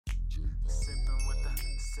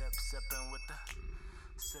Sipping with the,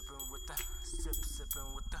 sipping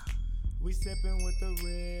with the. We sipping with the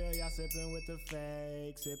real, y'all sipping with the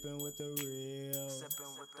fake, sipping with the real.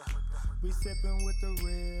 Sipping with the, We sipping with the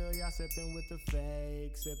real, y'all sipping with the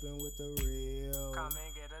fake, sipping with the real. come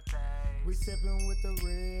and get a taste. We sipping with the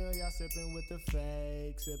real, y'all sipping with the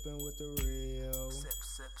fake, sipping with the real. Sip,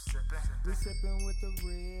 sipping. We sipping with the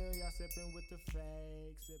real, y'all sipping with the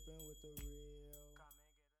fake, sipping with the real.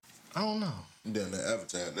 I don't know. Damn, that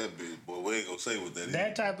advertising, that bitch, boy. We ain't gonna say what that is.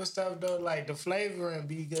 That type of stuff though, like the flavoring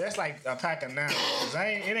be good. That's like a pack of 9.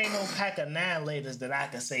 It ain't no pack of 9 laters that I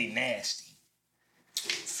can say nasty.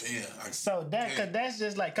 Fair. So that, cause that's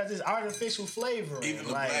just like, cause it's artificial flavoring. Even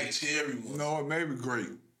the like, black cherry one. No, it may be great,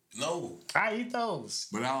 No. I eat those.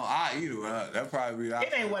 but I eat it. That probably be.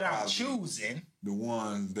 It ain't what I'm probably choosing. The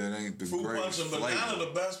ones that ain't the Fruit punch greatest and flavor. banana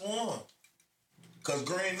the best one. Cause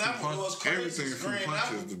green apple was crazy. Everything fruit Green punch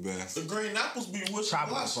apple, is the best. the green apples be wishing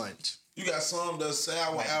Tropical blush. punch. You got some that's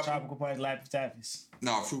sour Like apple. tropical punch, Laffy Taffies.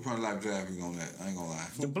 No, fruit punch like that. On that, I ain't gonna lie.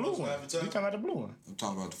 The blue punch, one. Laffy You Taffy? talking about the blue one? I'm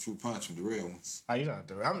talking about the fruit punch with the real ones. Oh, you don't have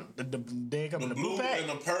to. I'm they come in The the blue blue pack. and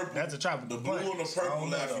the purple. That's a tropical The blue punch. and the I purple don't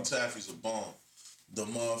know, Laffy though. Taffies are bomb. The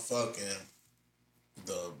motherfucking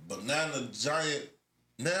the banana giant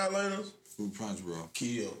nail laters Fruit punch, bro.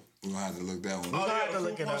 kill. We gonna have to look that one. We're Oh, gonna yeah, have to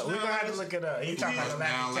look fruit it up. punch We're gonna have to now look it up. He talking about the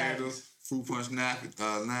Now Laffy later, Taffies. fruit punch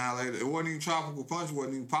now later. It wasn't even tropical punch.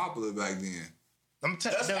 Wasn't even popular back then.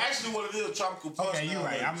 That's actually what it is, tropical punch. Okay, you nail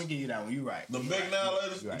right. laters. I'm gonna give you that one. You right. The big nail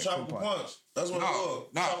laters, You right, tropical fruit punch. punch. That's what it was.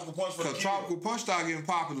 Tropical punch for the because kids. tropical punch started getting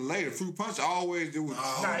popular later. Fruit punch always it was Nah,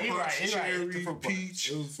 fruit you punch, right, you right. It's the cherry, fruit punch.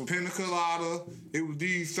 peach, It was fruit pina colada. It was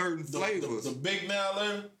these certain flavors. The big nail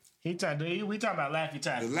later. We talking about Laffy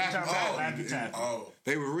Taffy. The We Laffy talking about Taffy. Laffy Taffy. Oh,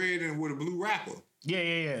 They were red and with a blue wrapper.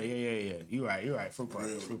 Yeah. You right. Fruit punch.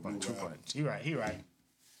 Really Fruit punch. blue Fruit punch. You right. He right.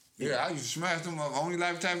 Yeah, I used to smash them up. Only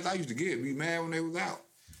Laffy Taffys I used to get. Be mad when they was out.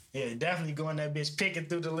 Yeah, definitely going that bitch picking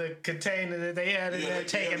through the little container that they had in Yeah, there, they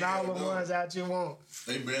taking barely all had the it, ones out you want.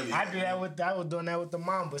 they barely. I was doing that with the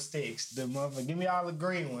Mamba sticks. The motherfucker, give me all the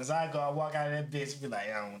green ones. I walk out of that bitch and be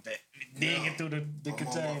like, I don't want that. Digging through the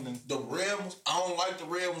container. The red ones, I don't like the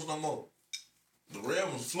red ones no more. The red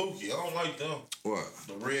ones fluky. I don't like them. What?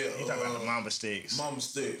 The red. You talking about the Mamba sticks? Mama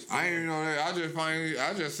sticks. I ain't even know that.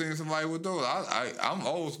 I just seen somebody with those. I'm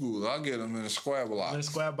old school. I get them in a square block. The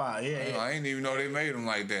square bar, yeah. I ain't even know they made them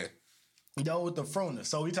like that. Yo, with the Frunas.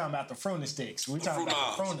 So we talking about the Fruna sticks. We talking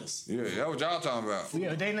about the Frunas. Yeah, that's what y'all talking about.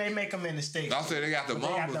 Yeah, they make them in the sticks. I said they got the But they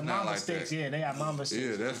got Mambas the now Mamba like sticks. that. Yeah, they got Mamba sticks.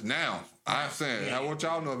 Yeah, that's now. I'm saying, Yeah. what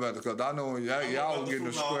y'all know about it? Because I know when y'all was getting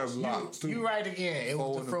the square blocks too. You right again. It Four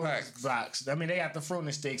was in the the Fruna packs. blocks. I mean, they got the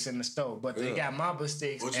Fruna sticks in the store, but they Yeah. got Mamba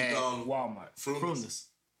sticks What you at call them? Walmart. Frunas?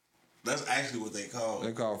 That's actually what they call They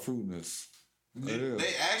it. call fruitness. It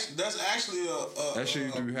is. That's actually a That shit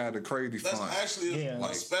used to have the crazy that's font. actually Yeah.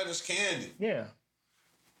 a Spanish candy. Yeah.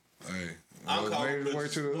 Hey, I well, call made them its way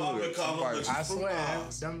bitches- to the well, hood. I call them Somebody- bitches- I swear,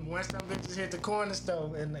 Frunas. once them bitches hit the corner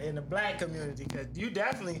store in the black community, because you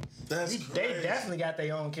definitely, That's they crazy. definitely got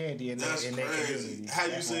their own candy in That's their crazy. community. How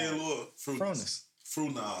you That's say it, why. Lord? Frunas.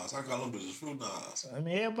 Frunas. I call them bitches Frunas. I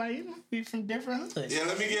mean, everybody be from different hoods. Yeah,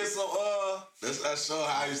 let me get some. That's show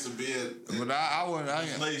how I used to be at. But I wouldn't.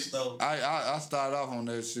 Place though. I started off on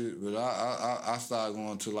that shit, but I started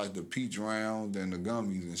going to like the peach round and the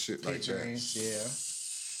gummies and shit like Peach that. rings,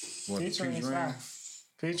 yeah. What, the Peach rings peach fire.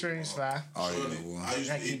 ring? Peach rings fire. Oh yeah, Shorty, well. I used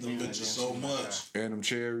That to eat keep them me bitches like so that. much. And them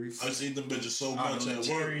cherries. I used to eat them bitches so Oh, much the at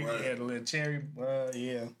little work, cherry, right? yeah, the little cherry,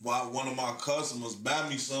 yeah. Why one of my customers buy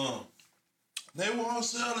me some. They were on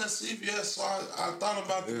sale at CVS, so I thought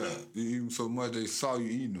about Yeah, them. you eat them so much they saw you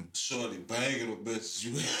eating them. Shorty, banging them bitches.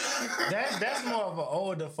 You That's more of an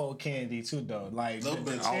older folk candy too, though. Like Them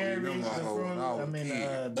the bitches. cherries, I the don't eat them fruit. when I was I mean, a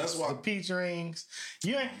kid. That's why- the peach rings.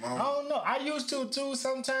 You ain't. I Mama. don't know. I used to too.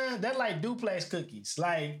 Sometimes they're like duplex cookies.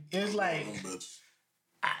 Like it's like them bitches.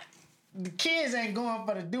 the kids ain't going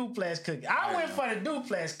for the duplex cookies. I went for the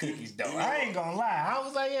duplex cookies though. I ain't gonna lie. I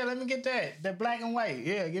was like, yeah, let me get that. The black and white.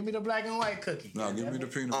 Yeah, give me the black and white cookie. No, give me the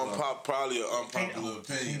peanut butter. Probably an unpopular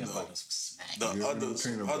opinion Peanut though. butters was smack. The Give me other the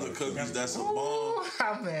peanut other butter cookies cookie. that's a bomb.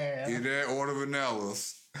 Ooh, man. Get that or the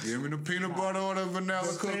vanillas. Give me the peanut butter or the vanilla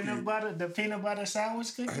The cookie. the peanut butter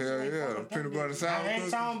sandwich cookies. Hell Like, yeah, fuck the them peanut butter bitches. sandwich I ain't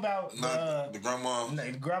cookie. talking about Not the grandma.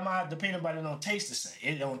 no, grandma. The peanut butter don't taste the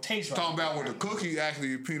same. It don't taste right. Talking about with the cookie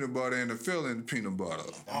actually peanut butter and the filling peanut butter.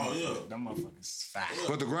 Oh yeah. Them motherfuckers fire.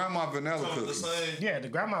 But the grandma vanilla Something the cookie. same. Yeah, the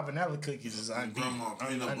grandma vanilla cookies is unbeat. Grandma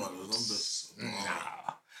peanut butter. Them bitches.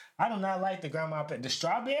 Nah, I do not like the grandma. The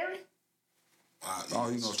strawberry. Oh,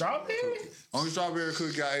 you know, Strawberry? only strawberry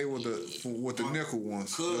cookie I ate with the nickel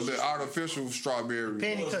ones, the little artificial strawberry.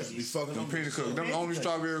 Penny Be cookies. fucking Them penny cookies. Them Penny only cookies.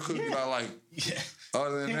 strawberry cookies Yeah. I like. Yeah.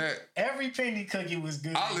 Other than that, Every penny cookie was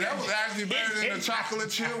good. that was actually better than the chocolate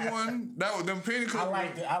chip one. That was them penny cookies.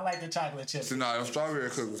 I like the chocolate chip. See, nah, them strawberry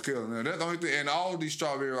cookies was killing them. That's the only thing. And all these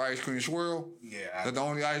strawberry ice cream swirl. Yeah. That's the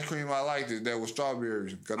only ice cream I liked that was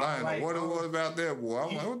strawberries. Cause I didn't know what it was about that boy.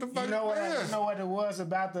 I'm like, what the fuck You know is this? you know what it was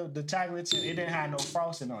about the chocolate chip? It didn't have no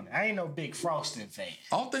frosting on it. I ain't no big frosting fan.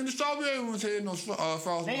 I don't think the strawberry ones had no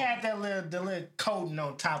frosting. They had the little coating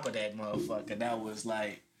on top of that motherfucker. That was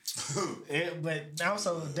like, but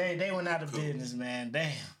also they went out of business, man.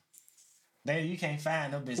 Damn, you can't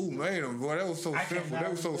find them Who bitches. made them? Boy, that was so I simple. cannot They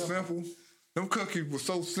were so remember. simple. Them cookies were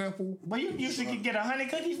so simple. But you used to get a honey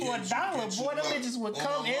cookie for $1, boy. Them bitches would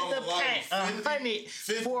come in the pack 100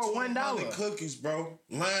 for $1. cookies, bro.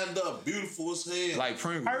 Lined up, beautiful as hell. Like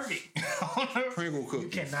Pringles. Perfect. Pringle You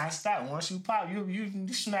cookies. cannot stop. Once you pop, you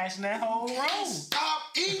smashing that whole roll. Stop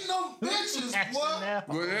eating them bitches, Smashing what? that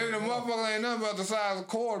whole But then the motherfucker ain't nothing about the size of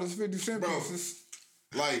quarters, 50-cent Bro. pieces.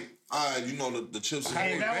 Like, you know the chips.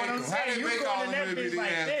 Hey, that's what I'm How saying. they You make all going in them that little bitch bitty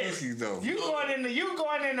like ass this. cookies, though? You going in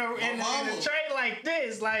the tray like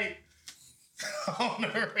this, like on the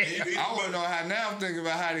rail. I want to know how now I'm thinking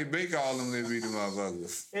about how they bake all them little bitty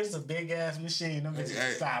motherfuckers. It's a big ass machine. Them bitches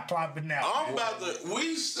Hey. start plopping out. I'm about to.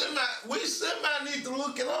 We semi need to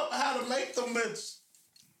look it up how to make them bitches.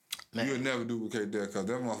 Man, You'll never duplicate that because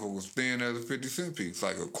that motherfucker was thin as a 50-cent piece,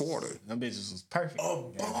 like a quarter. them bitches was perfect.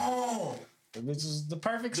 Oh, bomb. Them bitches was the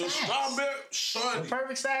perfect The size. strawberry, The shorty.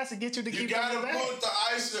 perfect size to get you to You keep gotta coming back. put the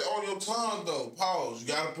ice on your tongue, though. Pause. You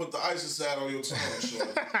gotta put the ice side on your tongue,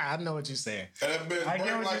 shorty. I know what you're saying. And that bitch I get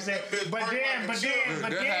burn what like you're saying. that bitch But burn then, like but a then, chip. but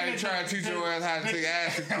That's then. how they try to teach your ass how to take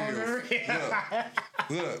acid On the pills.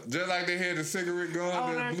 Look, just like they had the cigarette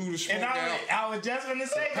gun that blew the smoke and out. I was just gonna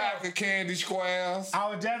say Pack that. of candy squares. I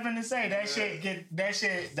was just gonna say that shit.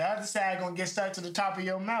 The other side gonna get stuck to the top of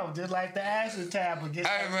your mouth, just like the acid tablet gets.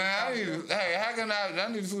 Hey man, how can I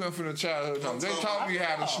need to swim from the childhood time. They taught me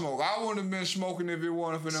how to smoke. I wouldn't have been smoking if it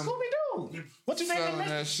wasn't for them. Scooby Doo. What you think? Selling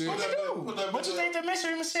that shit. Scooby-Doo. What you think the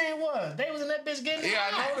mystery machine was? They was in that bitch getting Yeah,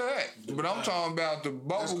 high. I know that. But I'm talking about the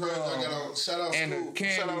That's bubble crazy. I gum gotta shout out and school. the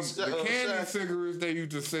candy, Shout out, the candy Shaq. cigarettes they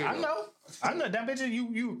used to sell. I know that bitch.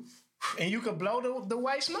 You. And you could blow the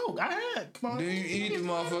white smoke. I heard. Come on. Then you eat the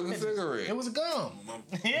motherfucking cigarette. It was gum.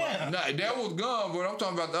 Yeah. Nah, that was gum, but I'm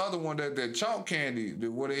talking about the other one, that chalk candy,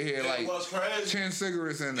 where they had It was like crazy. 10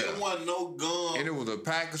 cigarettes in there. It wasn't no gum. And it was a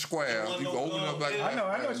pack of squares. wasn't You could no open up gum, like yeah. I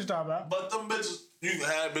know what you're talking about. But them bitches, you can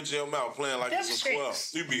have a bitch in your mouth playing like it's a square.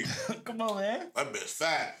 Dipsticks. You be, Come on, man. that bitch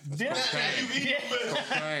fat. Dipstick. You eat them bitch.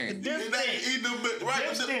 cocaine. You eat them bitch. Right?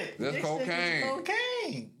 Dipstick. That's Dipstick cocaine. is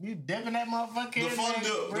cocaine. You dipping that motherfucker The in fun there,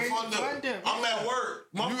 dip. The bread- fun dip. I'm at work.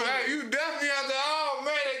 You definitely have to, oh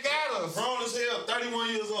man, they got us. Grown as hell, 31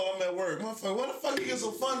 years old, I'm at work. Motherfucker, where the fuck you get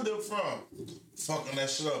some fun dip from? Fucking that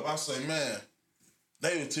shit up. I say, man,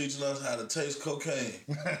 they were teaching us how to taste cocaine.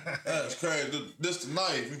 That's crazy. This the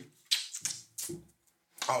knife.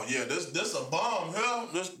 Oh yeah, this a bomb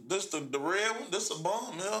here. This the red one. This a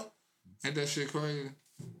bomb here. Ain't that shit crazy?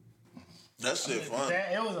 That shit fun.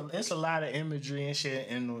 It's a lot of imagery and shit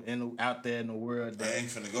out there in the world I ain't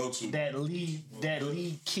finna go to. that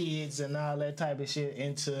lead kids and all that type of shit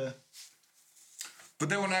into. But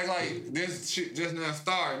they would act like this shit just now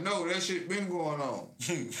started. No, that shit been going on.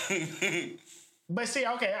 But see,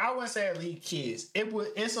 okay, I wouldn't say lead kids.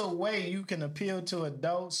 It's a way you can appeal to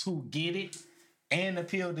adults who get it and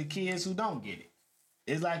appeal to kids who don't get it.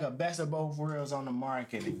 It's like a best of both worlds on the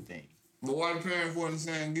marketing thing. But why the parents wasn't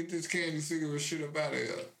saying, get this candy cigarette shit up out of here?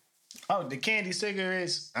 Oh, the candy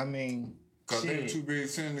cigarettes. I mean, Because they shit. too busy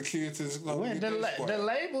sending the kids to the club. When the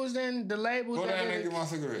labels Go down and get my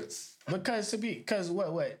cigarettes. because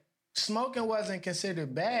what smoking wasn't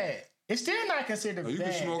considered bad. It's still not considered You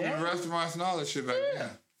bad. can smoke in yeah. restaurants and all that shit back then.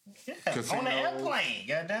 Yeah. Casinos. On the airplane,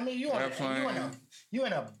 goddamn it, you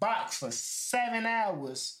in a box for 7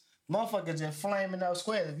 hours. Motherfuckers just flaming up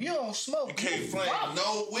squares. If you don't smoke, You can't flame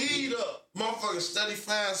no weed up. Motherfucker steady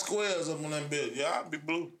flying squares up on that bitch. Yeah, I'll be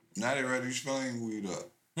blue. Now they rather you flame weed up.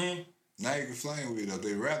 Now you can flame weed up.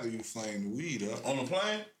 They rather you flame the weed up. On the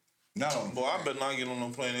plane? Not on the Boy, I plane. better not get on no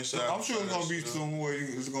plane. They say I'm sure it's gonna be somewhere.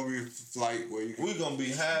 It's gonna be a flight where you can. We gonna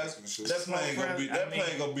be high. That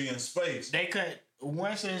plane gonna be in space. They could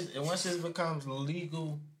once it becomes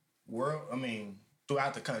legal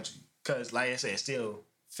throughout the country, because like I said, it's still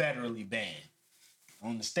federally banned.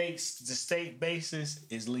 On the state basis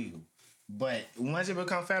is legal, but once it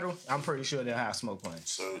becomes federal, I'm pretty sure they'll have smoke planes.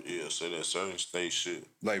 So yeah, say that certain state shit.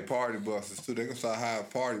 Like party buses too. They can start hiring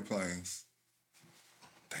party planes.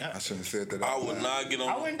 Damn, I shouldn't have said that. I would not get on.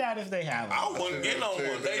 I wouldn't doubt if they have one. I wouldn't get on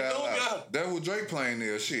one. They do got. That was Drake playing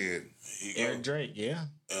there, shit. Eric Drake, yeah.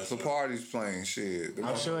 So parties playing shit.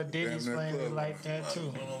 I'm sure Diddy's playing it like that too.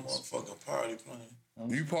 No motherfucking party playing.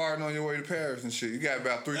 You partying on your way to Paris and shit. You got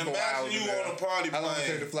about 3-4 hours. Imagine you on a party How long it take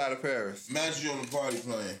plane. to fly to Paris? Imagine you on a party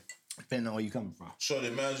plane. Depending on where you coming from. Shorty,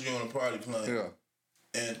 imagine you on a party plane.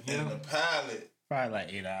 Yeah. And the pilot, Probably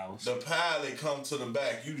like 8 hours. the pilot come to the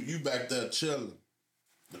back. You back there chilling.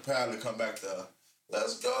 The pilot come back there.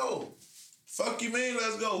 Let's go. Fuck you mean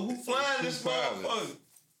let's go? Who flying this pilot? motherfucker?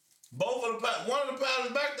 Both of the pilots. One of the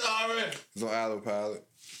pilots back there already. It's on autopilot.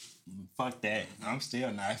 Fuck that. I'm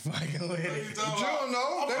still not fucking with What it. you talking You don't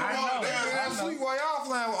know. They I been know. asleep while y'all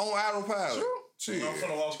flying on autopilot. True. Shit. I'm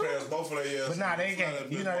finna walk past both of their ass. But nah, they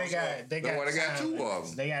got, you know, they got That's why they got time 2 of limits.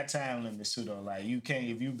 them. They got time limits too, though. Like you can't,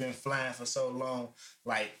 if you've been flying for so long,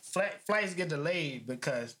 like flights get delayed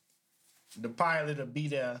because the pilot will be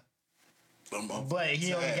there, but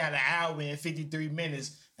he only got an hour and 53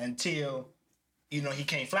 minutes until, you know, he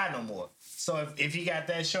can't fly no more. So if he got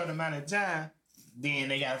that short amount of time, then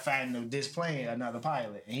they gotta find this plane another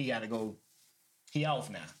pilot, and he gotta go. He off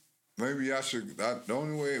now. Maybe I should. The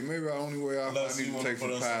only way I Unless need you to wanna take put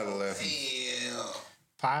some us pilot on. lessons. Damn.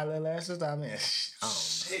 Pilot lessons, I mean,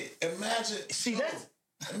 Shit. Imagine. See, that's-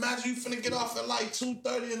 Imagine you finna get off at like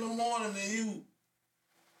 2:30 in the morning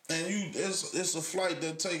and it's a flight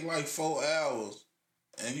that take like 4 hours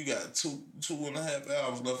and you got 2.5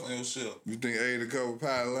 hours left on your ship. You think A to cover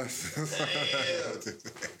pilot lessons?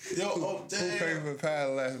 Damn. Yo, oh Who pays damn. for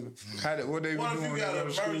pilot lessons? What they be What if doing you got in an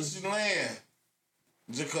those schools? emergency land?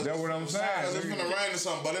 Just cause That's what I'm saying. Cause it's finna rain or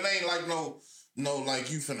something, but it ain't like no,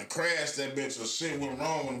 like you finna crash that bitch or shit went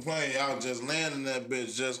wrong with the plane. Y'all just landing that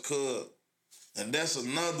bitch just cause. And that's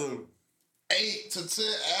another 8 to 10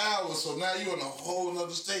 hours. So now you in a whole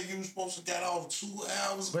nother state. You was supposed to get off 2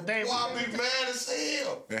 hours. But they- Boy, I be mad as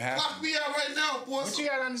hell. It happens. Lock me out right now, boy. But you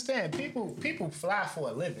gotta understand, people fly for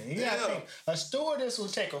a living. You gotta Yeah. think, a stewardess will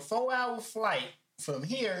take a 4-hour flight from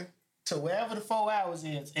here to wherever the 4 hours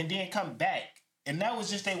is, and then come back, and that was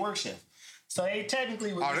just their work shift. So they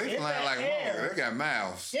technically was Oh, just they in flying the like air. mother. They got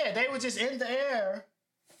miles. Yeah, they were just in the air.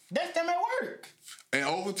 That's them at work. And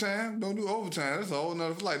overtime? Don't do overtime. That's a whole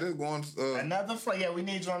nother flight. That's going. Another flight. Yeah, we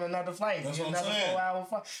need you on another flight. That's Get what I'm another saying. 4-hour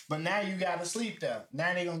flight. But now you gotta sleep there.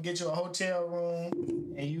 Now they gonna get you a hotel room,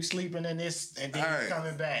 and you sleeping in this, and then Alright. you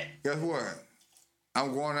coming back. Guess what?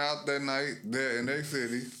 I'm going out that night there in their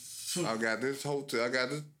city. I got this hotel. I got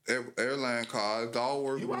this airline card. It's all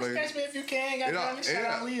work You want to related. catch me if you can. Goddamn, shout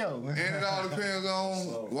out Leo. And it all depends on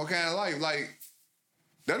what kind of life. Like,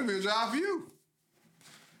 that'll be a job for you.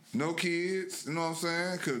 No kids, you know what I'm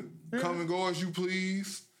saying? Could come and go as you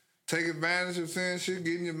please. Take advantage of saying shit,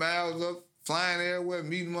 getting your miles up, flying everywhere,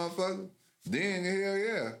 meeting motherfuckers. Then, hell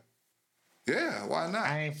yeah. Yeah, why not?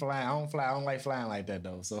 I ain't flying. I don't like flying like that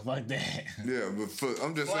though. So fuck that. Yeah, but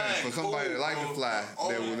I'm just Flying saying, for somebody cool, that like to bro. fly, that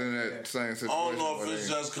Only- was in that same situation. I don't know where if it's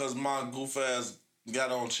they- just because my goof ass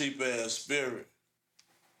got on cheap ass Spirit,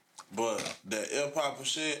 but that air popper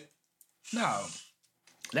shit. No,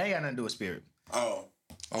 that ain't got nothing to do with spirit. Oh,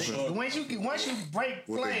 Okay. Once you break With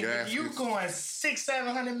the plane, if you gaskets. going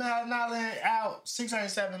 600-700 miles an hour out,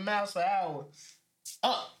 607 miles per hour,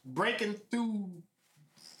 up, breaking through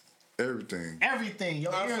Everything. everything.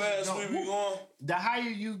 Your how ears fast go- we be going? The higher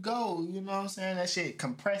you go, you know what I'm saying? That shit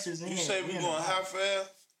compresses in. You say we in going about how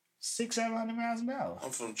fast? 600-700 miles an hour.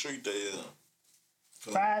 I'm from treat that.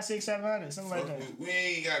 5, 6, 700, something like that. We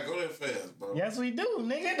ain't gotta go that fast, bro. Yes, we do,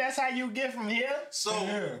 nigga. That's how you get from here. So,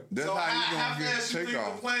 Yeah. That's so how you how gonna get fast you think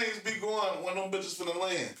takeoff. the planes be going when them bitches finna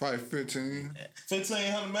land? Probably 15.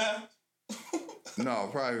 1,500 miles? No,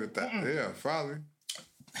 probably with that. Yeah, probably.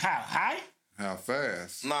 How high? How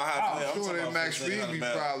fast? Nah, how Oh, fast? I'm Sure, talking that about max speed 1,500 be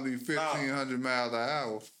miles. probably 1,500 miles an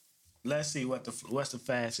hour. Let's see what's the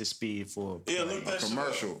fastest speed for Yeah, look that shit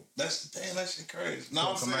Commercial. up. That's damn, that shit crazy. No,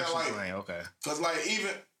 I'm saying commercial like, plane. Okay. cause like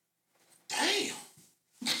even, damn,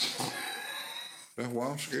 That's why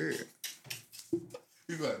I'm scared.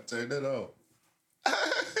 you gotta turn that off.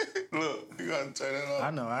 Look, you gotta turn that off.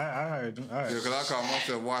 I know. I heard. All right. Yeah, because I caught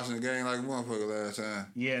myself watching the game like a motherfucker last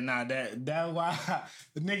time. Yeah, nah, that why,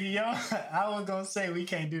 nigga, yo, I was gonna say we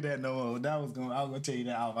can't do that no more. I was gonna tell you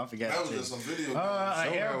that off. I forgot. That to was tell just you. some video. An Somebody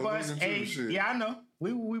was Airbus looking through the A. shit. Yeah, I know.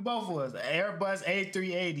 We both was Airbus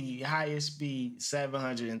A380, highest speed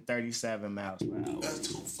 737 miles per hour. That's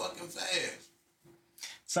too fucking fast.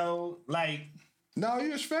 So like, No,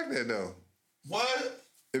 you expect that though. What?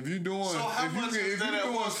 If you doing, So how if you much get, is if that you at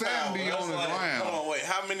doing horsepower? 70 That's on the like, ground, hold on, wait.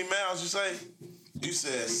 How many miles you say? You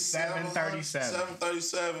said 737.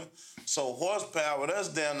 737. So horsepower, that's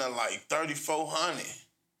down to like 3,400.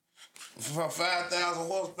 For 5,000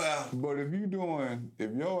 horsepower. But if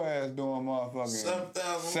your ass doing motherfucking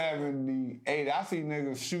 7,000. 78, I see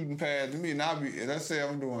niggas shooting past me, and let's say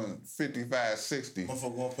I'm doing 55, 60.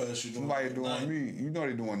 Motherfucker going past you doing Somebody doing 90. me, you know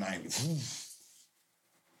they doing 90.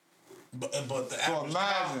 But the So average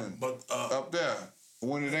imagine up there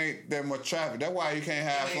when it ain't that much traffic. That's why you can't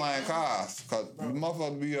have flying cars, because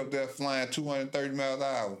motherfuckers be up there flying 230 miles an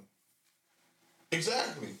hour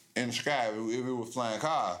exactly. in the sky if it was flying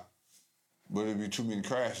cars. But it'd be too many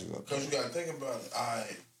crashes up there. Because you got to think about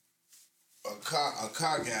it. A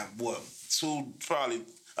car got what? An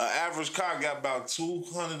average car got about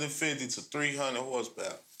 250 to 300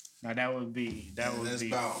 horsepower. Now that would be that's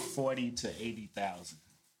about 40 to 80,000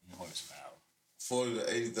 horsepower. 40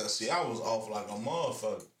 to 80,000. See, I was off like a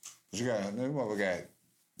motherfucker. You got, that motherfucker got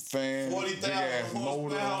fans, 40,000 big ass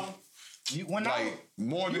motor, horsepower.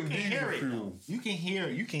 more than can hear diesel it, fuel. though. You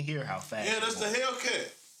can hear how fast. Yeah, that's the Hellcat.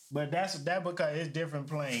 But that's because it's different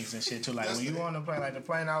planes and shit too. Like when you on a plane, like the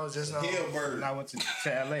plane I was just on Hellbird. when I went to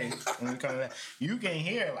LA when we come back, you can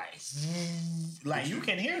hear like you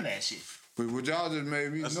can hear that shit. But what y'all just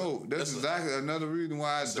made me know, that's exactly another reason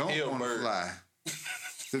why I don't want to Hellbird. fly.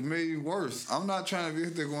 It made it worse. I'm not trying to be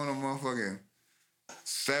there going on motherfucking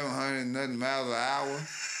 700 nothing miles an hour.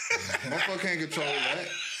 Motherfucker can't control that.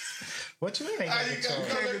 What you mean they can control? You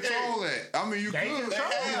can't control that. I mean, you They could. control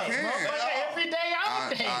You that. can. Motherfucker, every day, all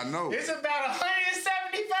day. I know. It's about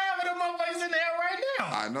 175 of them motherfuckers in there right now.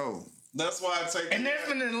 I know. That's why I take. And they're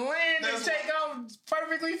finna land and That's take off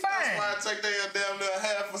perfectly fine. That's why I take their damn near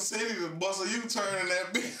half a city to bust a U-turn in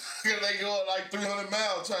that bitch. Cause they go like 300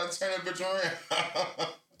 miles trying to turn that bitch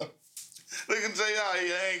around. Look at JR,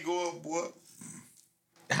 he ain't going, boy.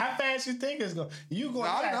 How fast you think it's going? You going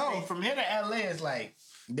I know. think from here to LA is like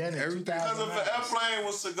then Everything. Because 2,000 if an miles. airplane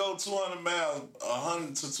was to go 200 miles,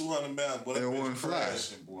 100 to 200 miles, boy, that It bitch wouldn't fly.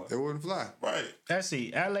 crashing, boy. It wouldn't fly. Right. Let's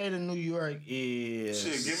see. LA to New York is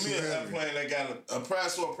Shit, give me too an heavy. airplane that got a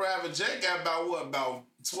price for a private jet got about what? About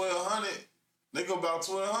 1,200? They go about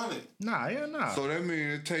 1,200. nah. So that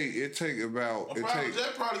means it take about A private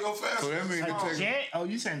jet probably go faster. So that means a it take jet? Oh,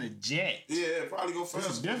 you saying a jet? Yeah, it probably go faster.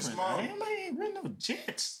 It's than different. small. Man, ain't really no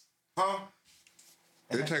jets. Huh?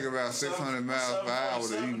 it take about 600 miles per hour to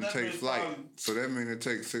 747, even that take bitch flight. probably- So that means it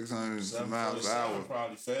takes 600 miles per hour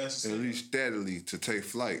Probably faster. at least steadily to take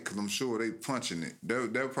flight. Because I'm sure they punching it.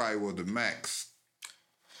 That probably was the max.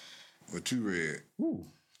 What you read? Ooh.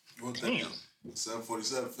 What that Damn. is?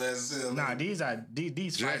 747 fast as hell. Nah, these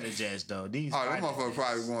fighter jets though. These Oh, them fighter motherfuckers jets.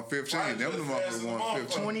 probably going 15. Fighter Them jet the fast motherfuckers as a going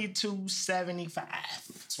 15. 2275.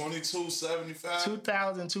 2275.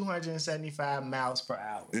 2,275 miles per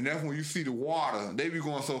hour. And that's when you see the water. They be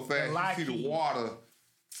going so fast, you see the Lockheed. water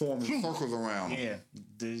forming circles around them. Yeah.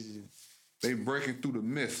 This- They breaking through the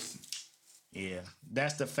mist. Yeah,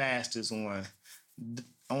 that's the fastest one.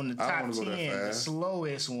 On the I top wanna go that 10, the fast.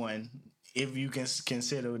 slowest one, if you can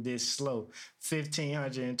consider this slow,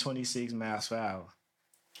 1,526 miles per hour.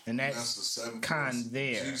 And That's that's the 7.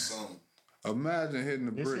 Convair. Imagine hitting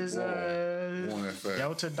the This brick is wall going that fast.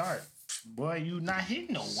 Delta Dart. Boy, you not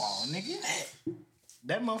hitting no wall, nigga.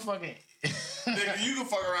 That motherfucking... Nigga, you can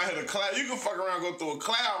fuck around hit a cloud. You can fuck around go through a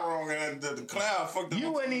cloud wrong and the cloud fucked up.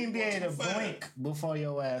 You wouldn't even be able to blink before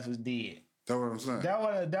your ass was dead. That's what I'm saying. That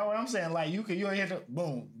what I'm saying. Like you hit the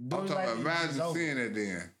boom. Do I'm it talking like about it's imagine over. seeing that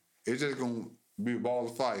then. It's just gonna be a ball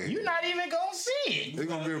of fire. You not even gonna see it. It's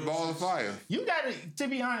gonna be a ball of fire. You gotta, to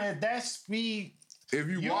be honest, that speed, If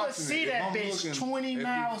you you'll watching see it, if that I'm bitch looking- 20 if you-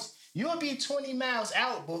 miles. You'll be 20 miles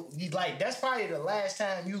out, but that's probably the last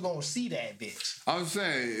time you gonna see that bitch. I'm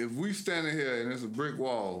saying if we standing here and it's a brick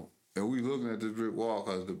wall and we looking at this brick wall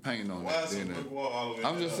because the paint on Why it. is then a it- brick wall all the way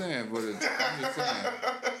I'm just down? saying,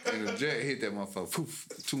 and the jet hit that motherfucker, poof,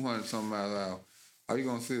 200 something miles an hour. All you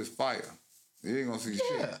gonna see is fire. You ain't gonna see Yeah,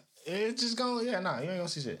 shit. it's just gonna. Yeah, nah, you ain't gonna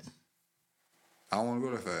see shit. I don't wanna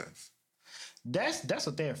go that fast. That's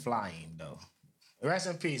what they're flying though. Rest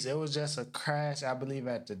in peace. It was just a crash, I believe,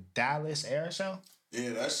 at the Dallas Air Show.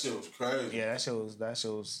 Yeah, that shit was crazy. Yeah, that shows. Did I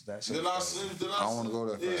see? I don't wanna go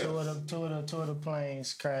that fast. Two of the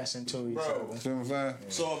planes crashed into each Bro. other. See what I'm saying?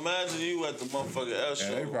 So imagine you at the motherfucking air And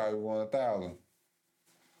they show. probably won 1,000.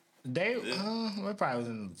 They probably was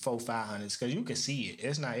in 400-500s because you can see it.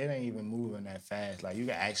 It ain't even moving that fast. Like you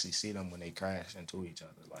can actually see them when they crash into each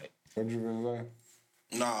other. Like What you gonna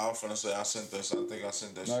say? Nah, I'm finna say I sent that. I think I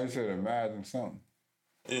sent that. No, shit. you said imagine something.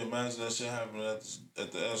 Yeah, imagine that shit happening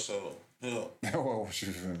at the air show. Yeah, That's what you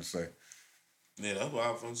was gonna say. yeah, that's what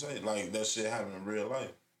I was finna say. Like that shit happened in real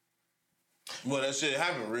life. Well, that shit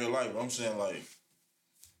happened in real life. But I'm saying like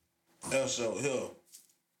air show here.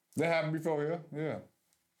 That happened before, yeah? Yeah.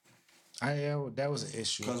 That was an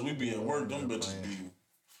issue. Cause we be at work, them bitches be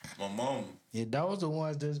my mom. Yeah, those the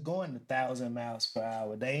ones that's going 1,000 miles per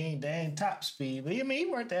hour. They ain't top speed. But I mean, he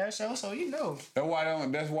worked the air show, so you know. That's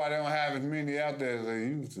why they don't have as many out there as they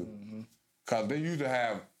used to. Cause they used to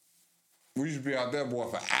have. We used to be out there, boy,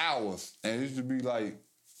 for hours, and it used to be like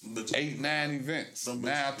 8-9 events.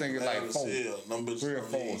 Now I think it's like 4, 3 or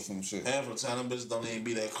 4 or some shit. Half of the time, them bitches don't even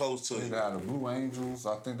be that close to They you. had the Blue Angels.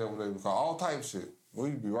 I think that was what they were called. All type of shit. We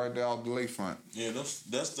used to be right there off the lakefront. Yeah, that's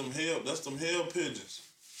them hell pigeons.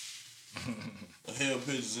 The hell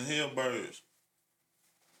pigeons and hell birds.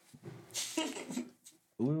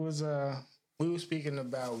 We were speaking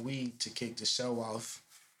about weed to kick the show off.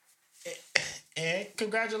 And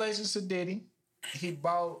congratulations to Diddy. He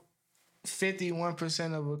bought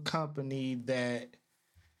 51% of a company that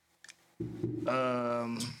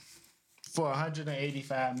for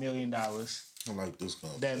 $185 million I like this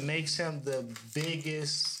company. that makes him the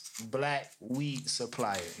biggest black weed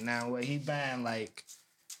supplier. Now what he buying like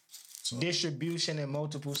distribution in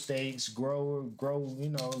multiple states, grow, you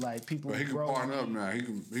know, like people But he can grow partner up weed. now. He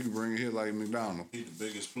can bring it here like McDonald's. He the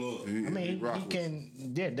biggest plug. I mean, he can.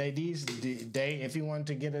 Yeah, they if he wanted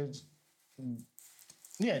to get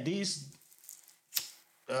these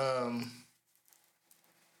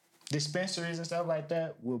dispensaries and stuff like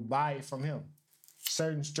that will buy it from him.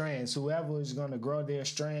 Certain strands, whoever is going to grow their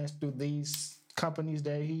strands through these companies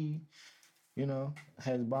that he, you know,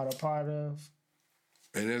 has bought a part of.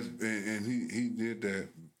 And he did that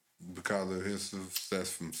because of his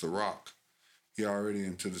success from Ciroc. He already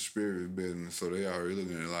into the spirit business, so they already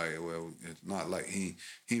looking at it like, well, it's not like he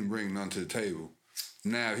ain't bring nothing to the table.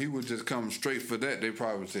 Now, if he would just come straight for that, they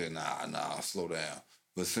probably would say, nah, slow down.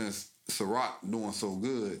 But since Ciroc doing so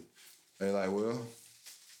good, they like, well.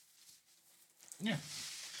 Yeah.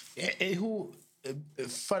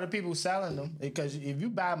 For the people selling them, because if you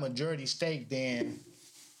buy a majority stake, then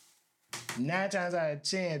 9 times out of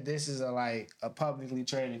 10, this is a publicly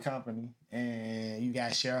traded company, and you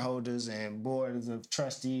got shareholders and boards of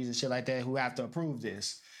trustees and shit like that who have to approve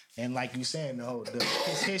this. And like you saying,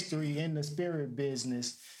 his history in the spirit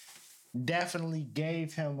business definitely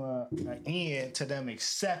gave him an end to them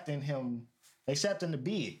accepting the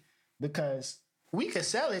bid, because we could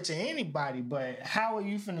sell it to anybody, but how are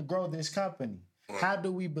you finna grow this company? How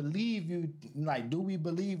do we believe you? Like, do we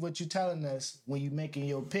believe what you're telling us when you're making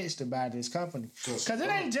your pitch to buy this company? Because it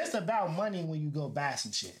ain't just about money when you go buy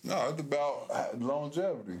some shit. No, it's about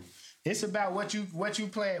longevity. It's about what you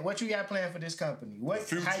plan, what you got planned for this company. How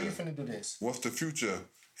you finna do this? What's the future?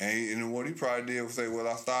 And what he probably did was say, well,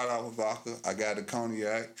 I started out with vodka. I got a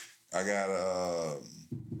cognac. I got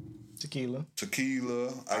Tequila.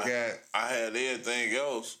 I had everything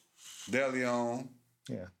else. DeLeon.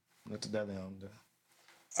 Yeah, not the deli on there.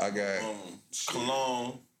 I got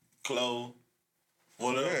Cologne, Clove,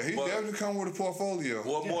 whatever. Yeah, he definitely come with a portfolio.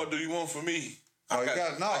 What more do you want from me? I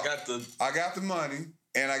got the money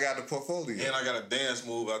and I got the portfolio. And I got a dance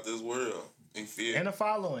move out this world. You feel? And a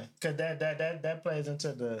following, because that plays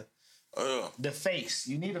into the face.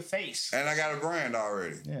 You need a face. And I got a brand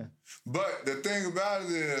already. Yeah. But the thing about it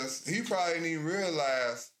is, he probably didn't even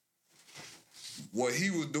realize what he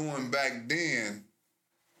was doing back then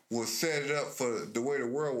was set it up for the way the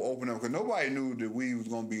world will open up. Because nobody knew that weed was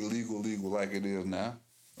going to be legal like it is now.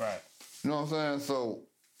 Right. You know what I'm saying? So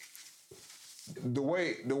the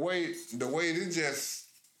way it just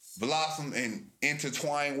blossomed and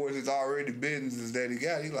intertwined with his already businesses that he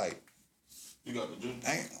got, he like, You got the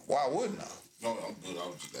juice? why wouldn't I? No, I'm good. I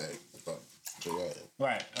was just asking.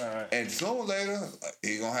 Right. And sooner or later,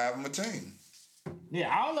 he gonna have him a team.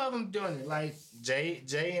 Yeah, all of them doing it. Like Jay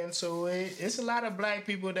into it. It's a lot of black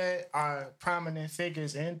people that are prominent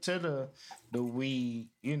figures into the weed.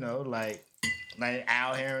 You know, like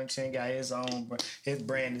Al Harrington got his own. His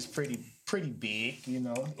brand is pretty big. You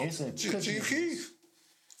know, it's a Chief Keef.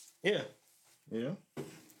 Yeah.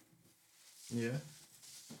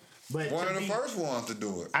 But One of the first ones to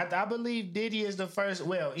do it. I believe Diddy is the first.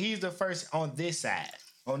 Well, he's the first on this side.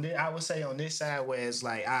 I would say on this side where it's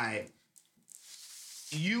like, all right,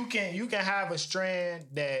 you can have a strand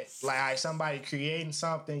that like, all right, somebody creating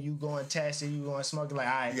something, you go and test it, you go and smoke it. Like,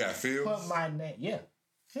 all right, You got fields? put my name. Yeah,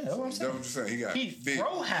 that's what I'm saying. That's what you're saying. He got big.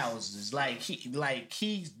 Grow houses.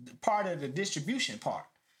 He's part of the distribution part.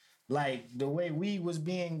 Like the way weed was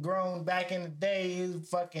being grown back in the day,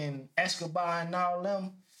 fucking Escobar and all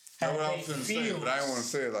them. That's what I was gonna say, but I didn't want to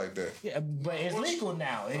say it like that. Yeah, but it's legal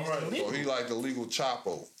now. It's illegal. So he like the legal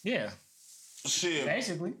Chapo. Yeah, Shit.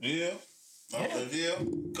 basically. Yeah.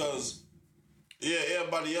 Because,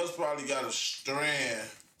 everybody else probably got a strand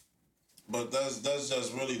But that's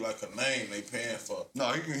just really like a name they paying for.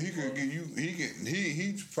 No, he can give you.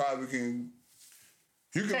 He probably can.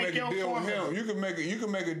 You can Take make a your deal with formula. him. You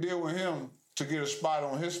can make a deal with him to get a spot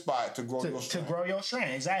on his spot to grow your To strength. grow your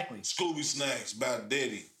strength, exactly. Scooby Snacks by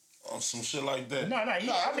Diddy or some shit like that. No,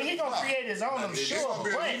 he gonna create his own, I'm He's sure.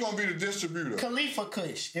 He's gonna be the distributor. Khalifa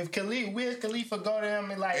Kush. If Wiz Khalifa go to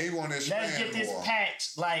him and like, He wanna let's expand get this more. patch.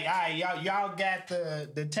 Like, all right, y'all got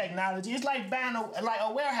the technology. It's like buying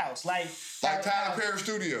a warehouse. Like Tyler Perry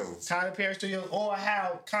Studios. Tyler Perry Studios, or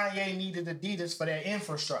how Kanye needed Adidas for their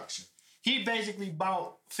infrastructure. He basically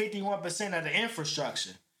bought 51% of the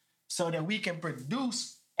infrastructure so that we can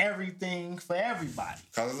produce everything for everybody.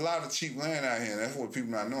 Cause there's a lot of cheap land out here. And that's what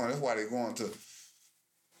people not knowing. That's why they're going to.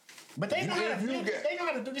 But they know how to If you do, get- they know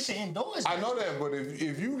how to do this shit indoors. I know that, but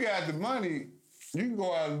if you got the money, you can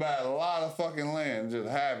go out and buy a lot of fucking land, just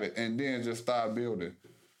have it, and then just start building.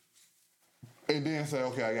 And then say,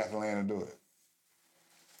 okay, I got the land to do it.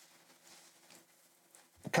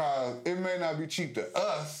 Because it may not be cheap to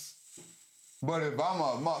us, but if I'm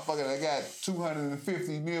a motherfucker that got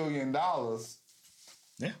 $250 million,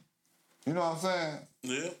 Yeah. you know what I'm saying?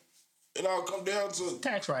 Yeah. It all come down to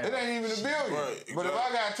Tax write It ain't even a billion. Right, But if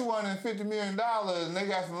I got $250 million and they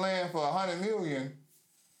got some land for $100 million,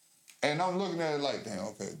 and I'm looking at it like, damn,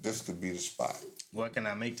 okay, this could be the spot. What can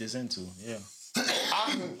I make this into? Yeah.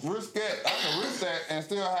 I can risk that and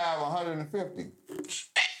still have 150.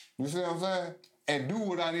 You see what I'm saying? And do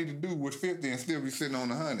what I need to do with 50 and still be sitting on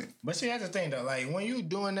 100. But see, that's the thing though. Like when you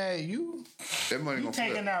doing that, That money you gonna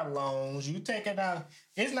taking flip. out loans. You taking out.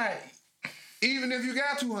 It's not. Even if you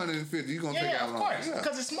got 250, you gonna take Yeah, out of loans. course, Yeah.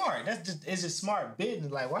 because it's smart. It's just smart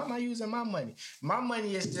business. Like, why am I using my money? My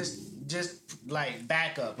money is just like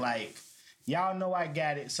backup. Like, y'all know I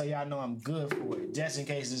got it, so y'all know I'm good for it, just in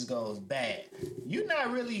case this goes bad. You're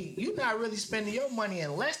not really spending your money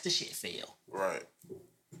unless the shit fail. right.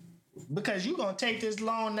 Because you gonna take this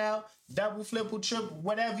loan now, double, triple,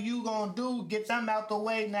 whatever you gonna do, get them out the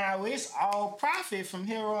way now. It's all profit from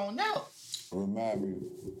here on out. Remind me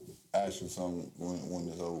to ask you something when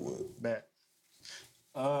it's over with. Bet.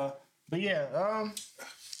 But yeah,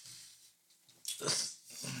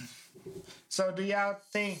 so do y'all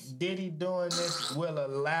think Diddy doing this will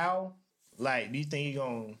allow, like, do you think he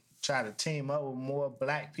gonna try to team up with more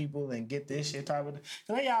black people and get this shit type of?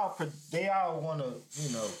 Cause they all want to,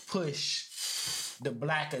 push the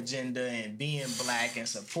black agenda and being black and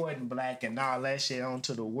supporting black and all that shit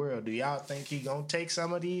onto the world. Do y'all think he gonna take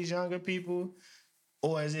some of these younger people?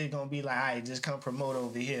 Or is it gonna be like, all right, just come promote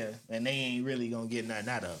over here and they ain't really gonna get nothing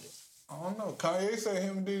out of it? I don't know. Kanye said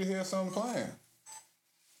him and Diddy had something planned.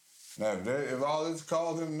 Now, if all this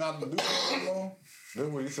caused him not to do something more, that's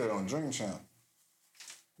what he said on Dream Champ.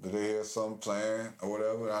 That they had something planned or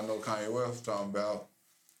whatever. And I know Kanye West was talking about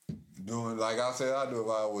doing, like I said, I do if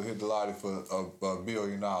I would hit the lottery for $1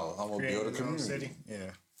 billion. I'm going to build a community. Yeah.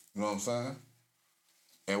 You know what I'm saying?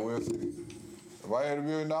 And we'll see. If I had $1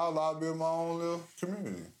 billion, I'd build my own little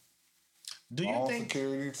community. Do My you own think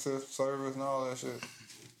security service and all that shit.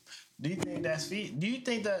 do you think that's feasible? Do you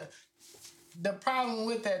think the problem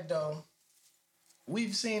with that though,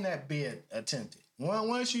 we've seen that be attempted.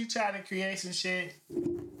 Once you try to create some shit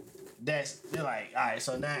you're like, all right,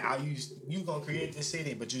 so now you gonna create the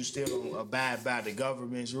city, but you still gonna abide by the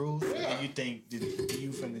government's rules? Yeah. And you think that you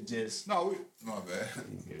finna just No, my bad.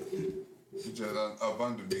 You just up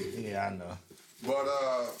under me. Yeah, I know. But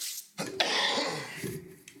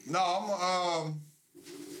no,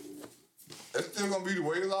 it's still gonna be the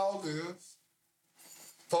way the law is.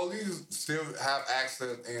 Police still have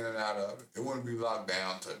access in and out of it. It wouldn't be locked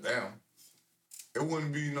down to them. It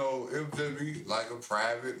wouldn't be it would just be like a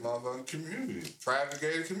private motherfucking community, private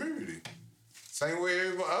gated community. Same way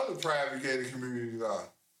every other private gated communities are.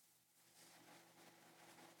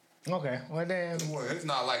 Okay, well then, Well, it's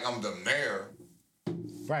not like I'm the mayor.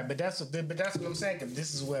 right, but that's what I'm saying. Cause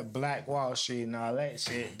this is where Black Wall Street and all that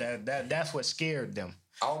shit. That's what scared them.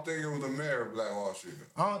 I don't think it was the mayor of Black Wall Street.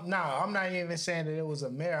 No, I'm not even saying that it was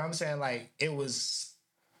a mayor. I'm saying like it was.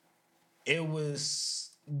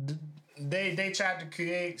 They tried to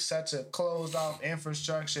create such a closed off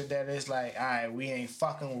infrastructure that it's like, all right, we ain't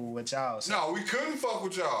fucking with what y'all say. No, we couldn't fuck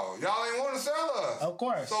with y'all. Y'all ain't want to sell us. Of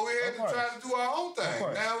course. So we had Of to course. try to do our own thing.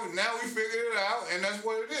 course. Now we figured it out, and that's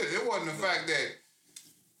what it is. It wasn't the fact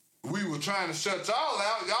that we were trying to shut y'all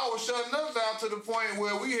out. Y'all were shutting us out to the point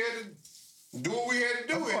where we had to do what we had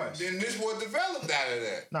to do. Of course. And this was developed out of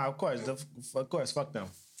that. No, of course, fuck them.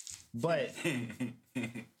 But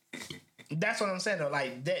that's what I'm saying though.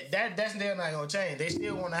 Like that's still not gonna change. They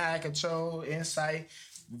still want to have control, insight,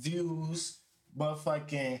 views,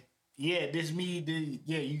 motherfucking. this me,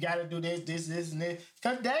 you gotta do this, and this.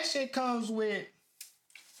 Cause that shit comes with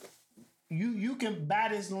you can buy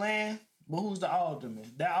this land, but who's the alderman?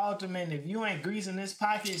 That alderman, if you ain't greasing his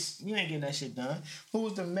pockets, you ain't getting that shit done.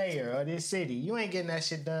 Who's the mayor of this city? You ain't getting that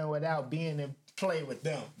shit done without being in play with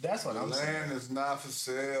them. That's what I'm saying. Land is not for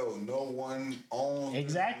sale. No one owns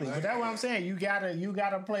Exactly, but that's what I'm saying. You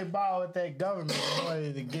gotta play ball with that government in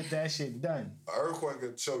order to get that shit done. An earthquake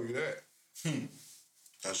could show you that.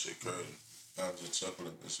 That shit crazy. I just chuckle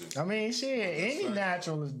at that shit. I mean, shit, any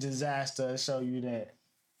natural disaster will show you that.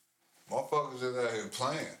 Motherfuckers just out here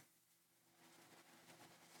playing.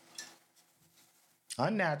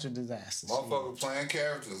 Unnatural disasters. Motherfuckers playing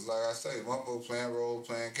characters, like I say. Motherfuckers playing roles,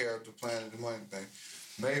 playing character, playing the money thing.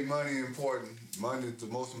 Made money important. Money is the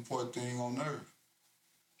most important thing on earth.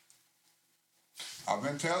 I've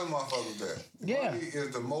been telling motherfuckers that. Yeah. Money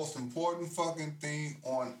is the most important fucking thing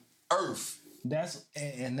on earth. That's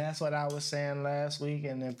what I was saying last week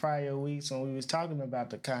and in prior weeks when we was talking about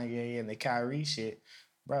the Kanye and the Kyrie shit.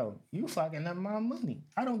 Bro, you fucking up my money.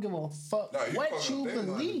 I don't give a fuck what you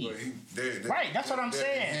believe. Right, that's what I'm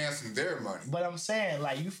saying. Enhancing their money. But I'm saying,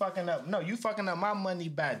 like, you fucking up my money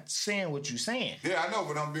by saying what you saying. Yeah, I know,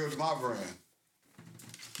 but I'm building my brand.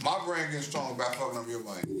 My brand gets strong by fucking up your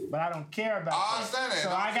money. But I don't care about I understand that.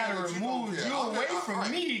 So I gotta remove you away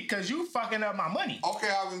from me because you fucking up my money. Okay,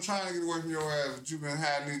 I've been trying to get away from your ass, but you've been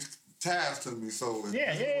having these ties to me, so if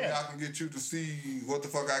I can get you to see what the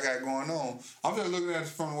fuck I got going on. I'm just looking at it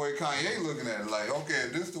from the way Kanye looking at it. Like, okay,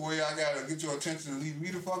 if this is the way I gotta get your attention and leave me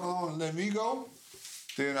the fuck alone and let me go,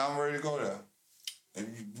 then I'm ready to go there. If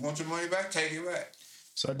you want your money back, take it back.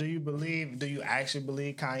 So do you actually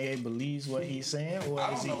believe Kanye believes what he's saying? Or I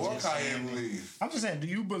don't is he know what just Kanye believes. I'm just saying, do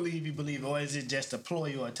you believe he believes, or is it just a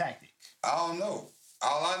ploy or a tactic? I don't know.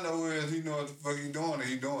 All I know is he knows what the fuck he doing and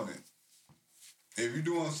he doing it. If you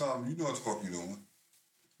doing something, you know what the fuck you doing.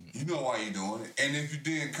 You know why you doing it. And if you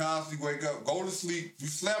didn't constantly wake up, go to sleep, you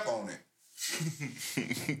slept on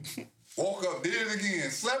it. Woke up, did it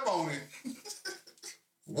again, slept on it.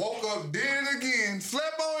 Woke up, did it again,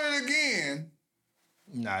 slept on it again.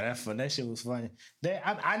 Nah, that shit was funny.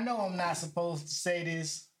 I know I'm not supposed to say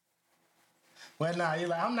this. Well, nah, you're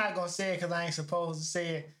like, I'm not gonna say it because I ain't supposed to say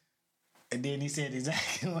it. And then he said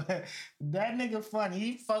exactly what. That nigga funny.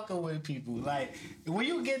 He fucking with people. Like, when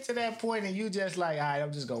you get to that point and you just like, all right,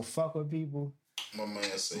 I'm just gonna fuck with people. My man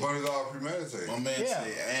said. But it's all premeditated. My man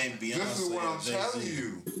said, I ain't Beyonce. This is what I'm telling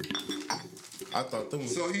you. I thought them.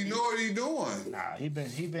 So he know what he doing. Nah, he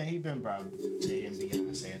been brought Jay and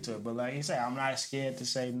Beyonce into it. But like he said, I'm not scared to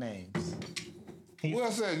say names. What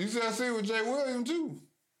I said? You said I see with Jay Williams too.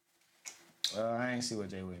 I ain't see what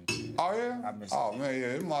Jay Williams did. Oh yeah? I missed oh man,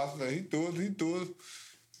 yeah, he threw it.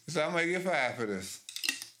 He said, I'm gonna get fired for this.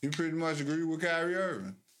 He pretty much agreed with Kyrie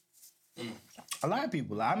Irving. A lot of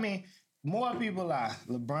people. I mean, more people lie.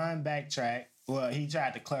 LeBron backtracked. Well, he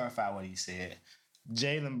tried to clarify what he said.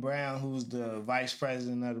 Jaylen Brown, who's the vice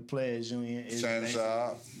president of the Players Union, is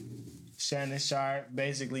Shannon Sharp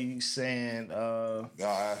basically saying y'all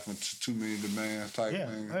asking too many demands type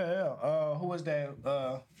thing. Yeah. Who was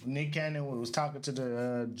that? Nick Cannon was talking to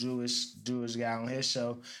the Jewish guy on his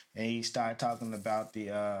show, and he started talking about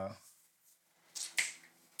the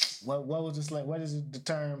what was this like? What is the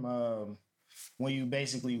term? When you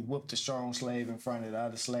basically whoop the strong slave in front of the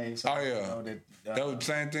other slaves. So that was the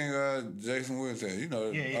same thing Jason Williams said. You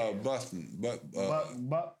know, busting. But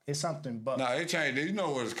it's something. But no, it changed. You know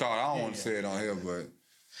what it's called. I don't want to say it on here,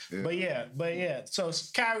 but. Yeah. But yeah. So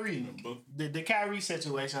Kyrie, the Kyrie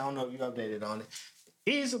situation. I don't know if you updated on it.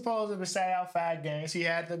 He's supposed to have sat out 5 games. He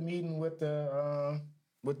had the meeting with the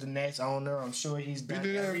Nets owner. I'm sure he's done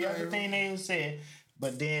every other thing they said.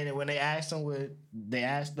 But then when they asked him, they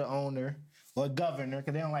asked the owner. Or governor,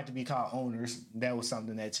 because they don't like to be called owners. That was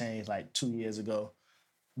something that changed like 2 years ago.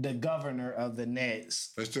 The governor of the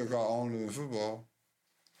Nets. They still call owners in football.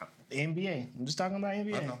 The NBA. I'm just talking about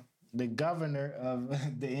NBA. I know. The governor of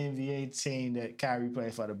the NBA team that Kyrie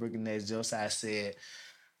played for, the Brooklyn Nets, Josiah, said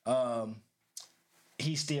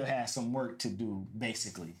he still has some work to do,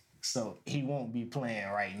 basically. So he won't be playing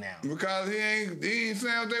right now. Because he ain't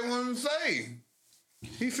saying what they want him to say.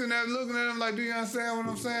 He sitting there looking at him like, do you understand what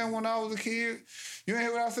I'm saying? When I was a kid, you ain't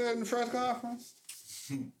hear what I said in the press conference?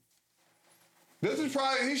 This is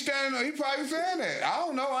probably, he's standing there, he probably saying that. I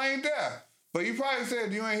don't know, I ain't there. But he probably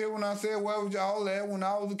said, you ain't hear when I said, where was y'all at when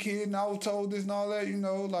I was a kid and I was told this and all that, you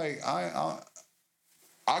know, like, I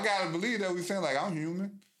gotta believe that we saying, like, I'm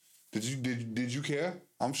human. Did you care?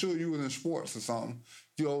 I'm sure you was in sports or something.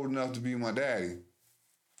 You old enough to be my daddy.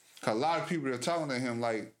 Cause a lot of people that are talking to him,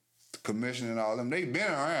 like, the commission and all them, they been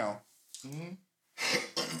around. Mm-hmm.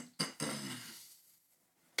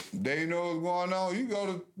 they know what's going on. You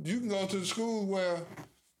can go to the schools where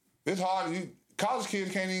it's hard. College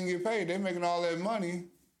kids can't even get paid. They making all that money,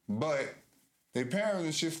 but their parents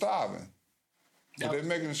and shit starving. So they're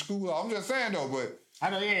making the school. I'm just saying though, but I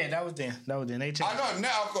know. Yeah, that was then. They changed. I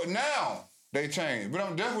know now they changed.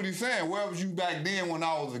 But that's what he's saying. Where was you back then when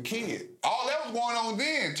I was a kid? All that was going on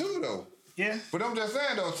then too, though. Yeah. But I'm just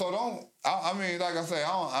saying though. So don't. I mean, like I say,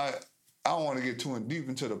 I don't want to get too deep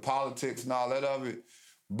into the politics and all that of it.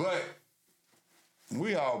 But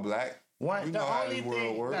we all black. We know how this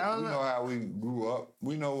world works. We know how we grew up.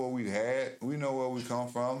 We know what we had. We know where we come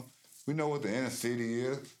from. We know what the inner city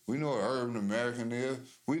is. We know what urban American is.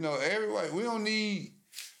 We know everybody. We don't need.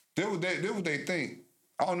 That's what they think.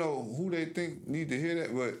 I don't know who they think need to hear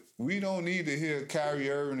that, but we don't need to hear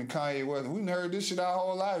Kyrie Irving and Kanye West. We done heard this shit our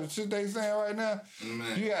whole life. The shit they saying right now.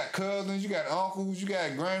 Man. You got cousins, you got uncles, you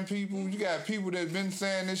got grandpeople, you got people that been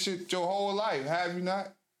saying this shit your whole life. Have you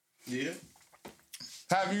not? Yeah.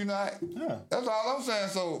 Have you not? Yeah. That's all I'm saying.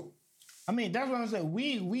 So, I mean, that's what I'm saying.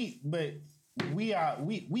 We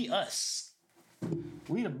us.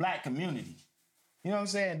 We the black community. You know what I'm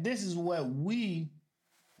saying? This is what we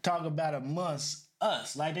talk about amongst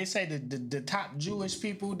us. Like they say, the top Jewish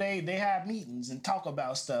people, they have meetings and talk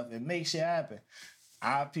about stuff and make shit happen.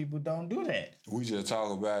 Our people don't do that. We just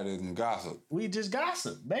talk about it and gossip. We just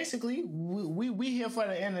gossip. Basically, we here for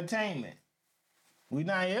the entertainment. We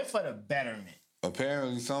not here for the betterment.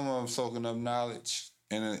 Apparently, some of them soaking up knowledge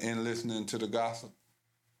and listening to the gossip.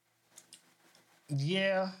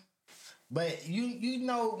 Yeah. But you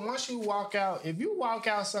know, once you walk out, if you walk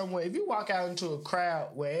out somewhere, if you walk out into a crowd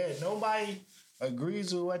where nobody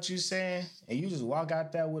agrees with what you're saying, and you just walk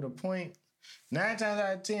out there with a point, 9 times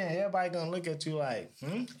out of 10, everybody gonna look at you like,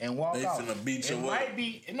 and walk They off. finna beat it you might up.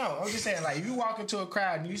 be, no, I'm just saying, like, if you walk into a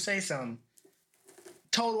crowd and you say something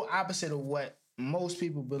total opposite of what most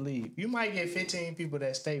people believe, you might get 15 people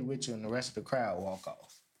that stay with you and the rest of the crowd walk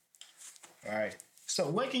off. All right. So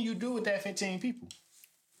what can you do with that 15 people?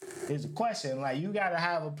 Is the question. Like, you got to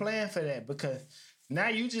have a plan for that, because now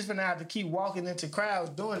you just gonna have to keep walking into crowds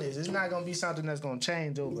doing this. It's not going to be something that's going to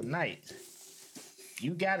change overnight.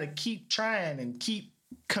 You got to keep trying and keep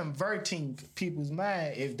converting people's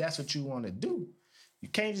mind if that's what you want to do. You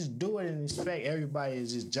can't just do it and expect everybody to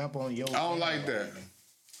just jump on your... I don't like that.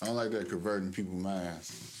 I don't like that converting people's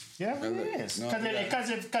minds. Yeah, it is. Because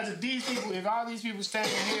if these people, if all these people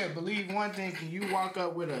standing here believe one thing and you walk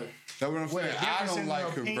up with a... That's what I'm saying. I difference don't in like your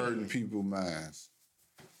opinion. converting people's minds.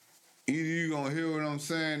 Either you gonna hear what I'm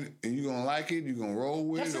saying and you gonna like it, you gonna roll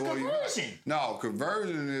with That's it, a or conversion. No,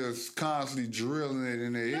 conversion is constantly drilling it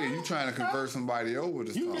in their head. You trying to convert somebody over to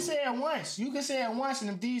You something. can say it once. You can say it once, and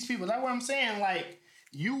if these people, that's what I'm saying. Like,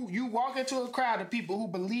 you walk into a crowd of people who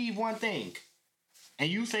believe one thing, and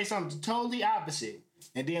you say something totally opposite.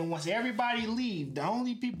 And then once everybody leave, the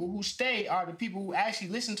only people who stay are the people who actually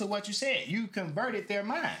listen to what you said. You converted their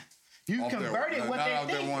mind. You converted what not they out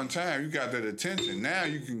think. there one time. You got that attention. Now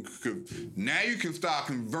you can start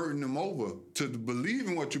converting them over to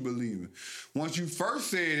believing what you believe in. Once you first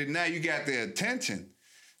said it, now you got their attention.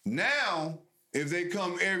 Now, if they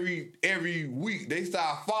come every week, they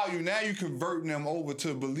start following you. Now you converting them over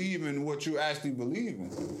to believing what you actually believe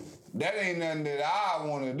in. That ain't nothing that I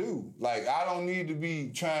want to do. Like, I don't need to be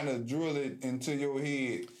trying to drill it into your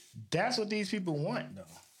head. That's what these people want, though.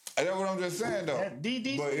 That's what I'm just saying, though.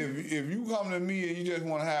 But if you come to me and you just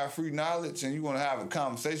want to have free knowledge and you want to have a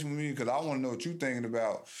conversation with me because I want to know what you're thinking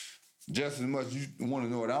about just as much as you want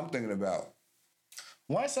to know what I'm thinking about.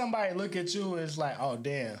 Once somebody look at you, it's like, oh,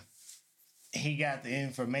 damn, he got the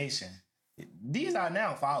information. These are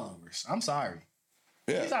now followers. I'm sorry.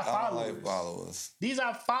 Yeah, These are I don't followers. like followers. These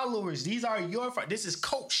are followers. These are your... This is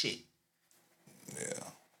cult shit. Yeah.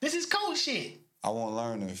 This is cult shit. I want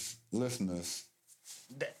learners, listeners,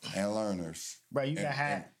 and learners. Bro, you can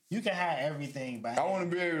have everything. But I want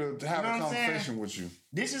to be able to have You know a what I'm saying? conversation with you.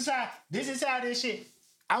 This is how this shit.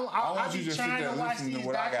 I want you be just sit trying there to watch listening to these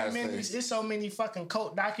what I gotta documentaries. say. There's so many fucking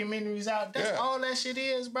cult documentaries out. That's Yeah. all that shit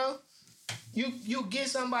is, bro. You get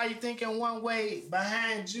somebody thinking one way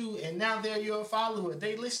behind you, and now they're your follower.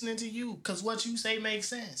 They listening to you because what you say makes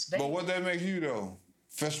sense. But what that makes you though,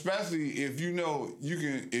 especially if you know you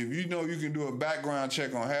can do a background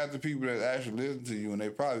check on half the people that actually listen to you, and they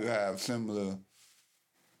probably have similar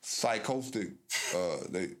psychotic.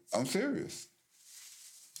 I'm serious.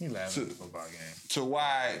 You laughing at the football game.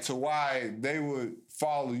 To why they would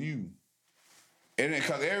follow you. And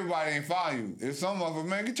because everybody ain't follow you. If some of them,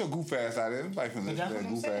 man, get your goof ass out of there. Everybody finna listen That's to what that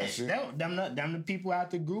I'm goof ass saying. shit. Them the people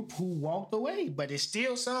out the group who walked away, but it's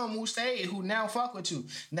still some who stayed who now fuck with you.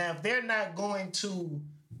 Now, if they're not going to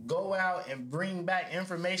go out and bring back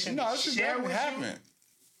information. No, to this shit share definitely with happened.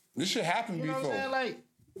 This shit happened You know before. what I'm saying? Like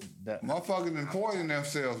the Motherfuckers been poisoning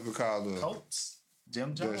themselves because of. Colts,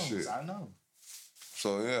 Jim Jones. shit. I know.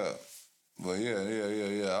 So yeah. But yeah.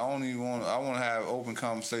 I don't even want. I want to have open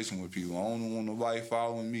conversation with people. I don't want nobody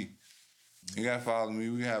following me. You gotta follow me.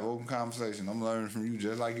 We can have open conversation. I'm learning from you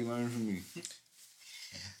just like you learning from me.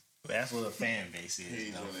 That's what a fan base is. He's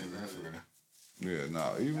you know, on for it, real. Yeah,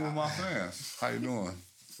 no. Even with my fans, how you doing?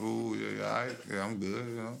 Ooh, yeah, all right. Yeah, I'm good.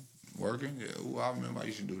 You know, working. Yeah, ooh, I remember I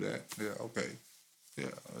used to do that. Yeah, okay. Yeah,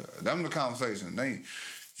 them the conversation. They,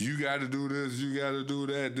 you got to do this. You got to do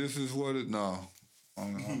that. This is what it. No, I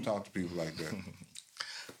don't talk to people like that.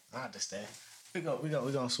 I understand. We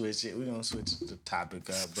gonna switch it. We gonna switch the topic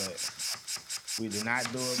up, but we do not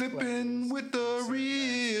do it. Sipping with the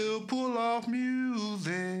real pull off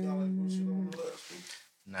music.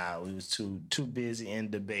 Nah, we was too busy in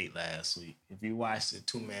debate last week. If you watched the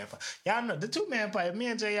 2-man pod, y'all know the 2-man pod. If me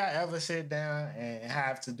and Jay y'all ever sit down and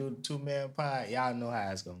have to do the 2-man pod, y'all know how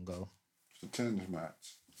it's gonna go. It's a tennis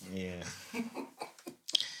match. Yeah.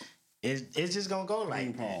 It's just gonna go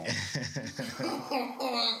like that.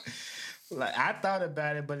 Like I thought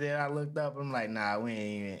about it, but then I looked up. I'm like, nah, I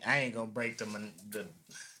ain't gonna break the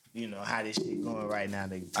you know how this shit going right now.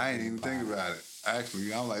 I ain't even think about it.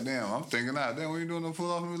 Actually, I'm like, damn, I'm thinking out. Damn, we ain't doing no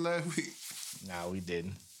pull off music last week. Nah, we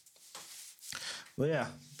didn't. But yeah,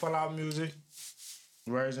 pull out music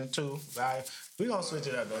version 2. Right? We gonna switch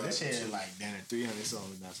it up though. This shit is like damn 300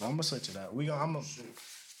 songs now, so I'm gonna switch it up.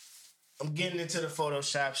 I'm getting into the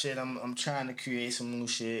Photoshop shit. I'm trying to create some new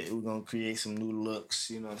shit. We're gonna create some new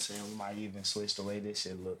looks. You know what I'm saying? We might even switch the way this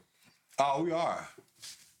shit look. Oh, we are.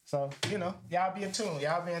 So, you know, y'all be in tune.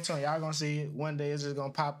 Y'all gonna see it. One day it's just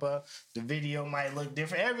gonna pop up. The video might look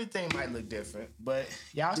different. Everything might look different. But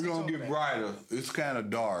y'all It's gonna get brighter. It's kind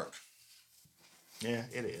of dark. Yeah,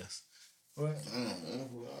 it is.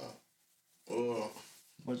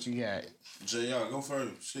 What you got? JR, go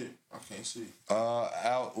first. Shit, I can't see.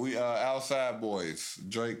 Outside Boys.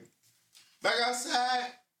 Drake. Back outside.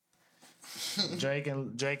 Drake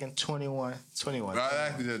and 21.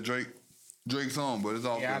 Actually, that Drake song, but it's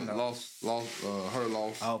off Yeah, I the know. Her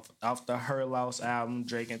Loss. Off the Her Loss album,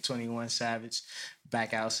 Drake and 21 Savage,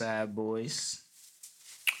 Back Outside Boys.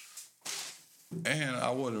 And I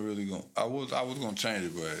wasn't really gonna. I was gonna change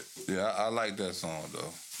it, but yeah, I like that song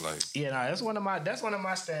though. Like, Yeah, no, that's one of my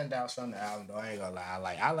standouts from the album though. I ain't gonna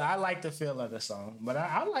lie. I like the feel of the song, but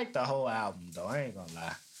I like the whole album though. I ain't gonna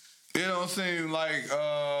lie. it don't seem like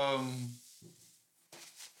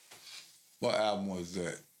what album was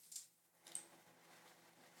that?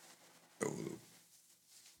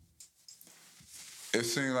 It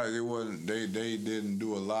seemed like it wasn't. They didn't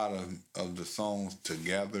do a lot of the songs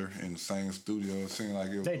together in the same studio. It seemed like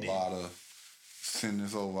it was They a did. lot of send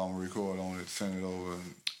this over. I'm gonna record on it. Send it over.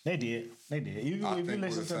 They did. I If you think it would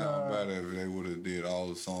listen have to sounded the better if they would have did all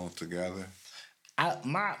the songs together.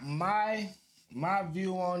 my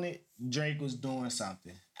view on it, Drake was doing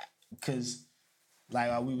something, cause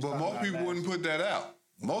like we was. But talking most about people last- wouldn't put that out.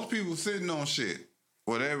 Most people sitting on shit.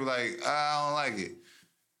 Well, they be like, I don't like it.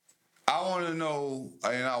 I want to know,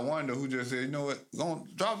 and I wonder who just said, you know what, go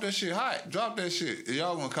drop that shit hot. Drop that shit.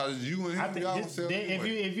 Y'all gonna cause you and I him, think y'all this, gonna sell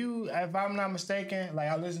anyway. if I'm not mistaken, like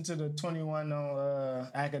I listened to the 21 on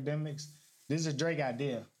Academics. This is a Drake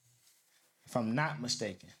idea. If I'm not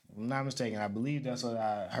mistaken, I believe that's what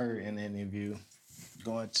I heard in the interview.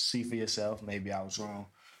 Going to see for yourself. Maybe I was wrong,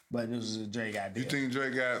 but this was a Drake idea. You think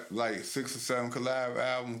Drake got like 6 or 7 collab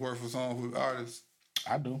albums worth of songs with artists?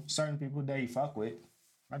 I do. Certain people that he fuck with,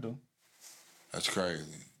 I do. That's crazy.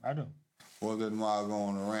 I do. Well, then why go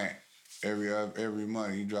on a rant? Every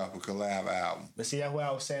month he drop a collab album. But see, that's what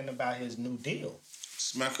I was saying about his new deal.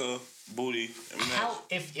 Smacker, booty, and How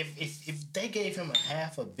if they gave him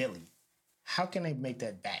 $500 million, how can they make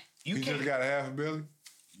that back? You He can't. just got $500 million?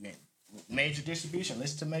 Major distribution.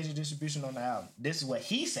 Listen to major distribution on the album. This is what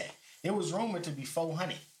he said. It was rumored to be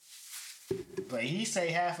 400, but he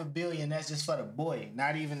say $500 million. That's just for the boy,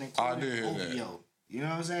 not even I including did hear that. OVO. You know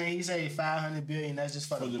what I'm saying? He say $500 billion. That's just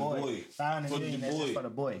for the boy. 500 For the million. That's just boy. for the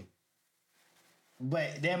boy.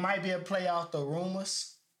 But there might be a play off the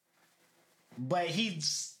rumors. But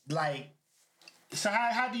he's like, so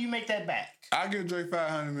how do you make that back? I give Drake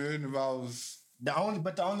 $500 million if I was. The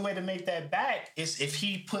only way to make that back is if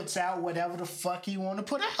he puts out whatever the fuck he want to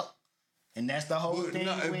put out. And that's the whole But thing.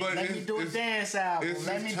 no, Let but me do a it's- dance album. it's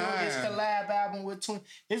Let me his do this time. collab album with Twin.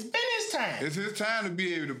 It's been his time. It's his time to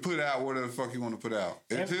be able to put out whatever the fuck he want to put out.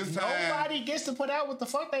 It's his time. Nobody gets to put out what the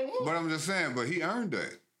fuck they want. But I'm just saying, but he earned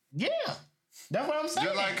that. Yeah. That's what I'm saying.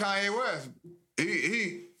 Just like Kanye West.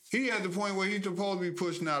 He at the point where he's supposed to be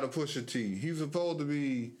pushing out a Pusha T. He's supposed to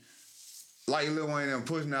be like Lil Wayne and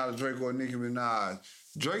pushing out a Drake or Nicki Minaj.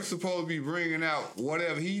 Drake's supposed to be bringing out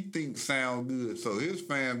whatever he thinks sound good, so his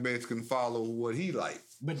fan base can follow what he likes.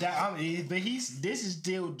 But this is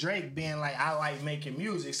still Drake being like, I like making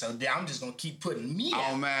music, so I'm just gonna keep putting me I out.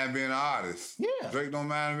 don't mind being an artist. Yeah. Drake don't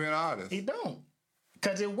mind being an artist. He don't.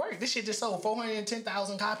 Cause it worked. This shit just sold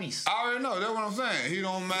 410,000 copies. I already know. That's what I'm saying. He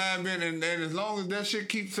don't mind being, and as long as that shit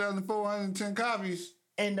keeps selling 410 copies.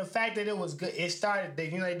 And the fact that it was good, it started, they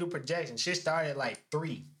do projections. Shit started at like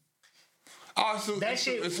 3. Also, That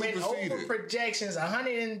shit went over projections,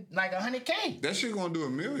 100K. That shit gonna do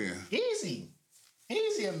 $1 million. Easy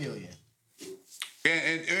 $1 million.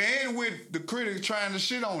 And with the critics trying to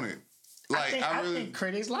shit on it. Like I think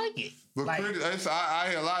critics like it. But like, critics, I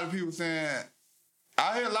hear a lot of people saying,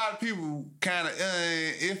 I hear a lot of people kind of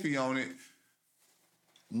iffy on it.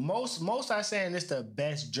 most are saying it's the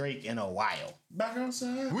best Drake in a while. Back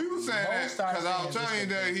outside. We were saying that Most are because I was saying telling you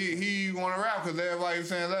this that he want to rap because everybody was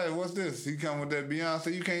saying, "Hey, what's this?" He come with that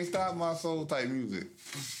Beyonce, "You can't stop my soul" type music.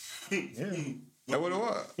 Yeah, That's what it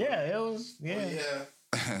was. yeah, it was. Yeah. Yeah.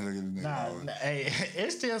 Look at this nigga. Nah, hey,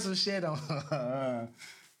 it's still some shit on.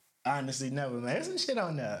 Honestly, never, man. There's some shit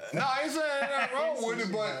on there. No, I ain't saying nothing wrong Some with it,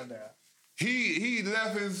 shit but on there. he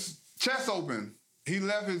left his chest open. He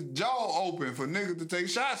left his jaw open for niggas to take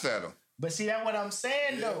shots at him. But see, that's what I'm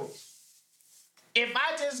saying though. If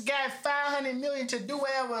I just got 500 million to do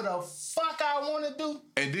whatever the fuck I want to do,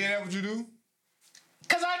 And then that's what you do?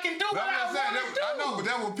 cause I can do what I That's what I'm saying. want to do. I know, but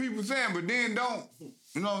that's what people saying, but then don't.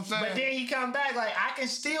 You know what I'm saying? But then he come back like, I can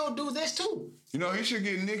still do this too. You know, he should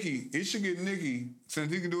get Nicki.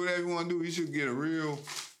 Since he can do whatever he want to do, he should get a real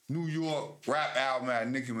New York rap album at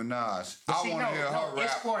Nicki Minaj. But I see, want to no, hear no, her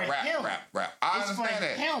it's rap, for him. rap. I It's for understand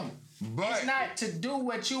that. him. But It's not to do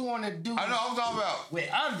what you want to do I know I'm talking about. with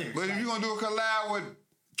others. But if you're gonna do a collab with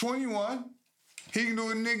 21, he can do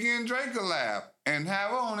a Nicki and Drake collab and have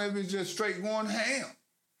her on it. It's just straight going ham.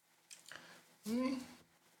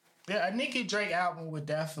 Yeah, a Nicki Drake album would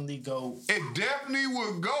definitely go. It definitely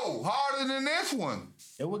would go harder than this one.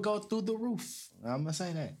 It would go through the roof. I'm gonna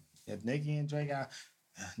say that. If Nicki and Drake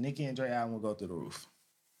album would go through the roof.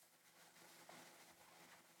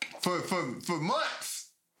 For months.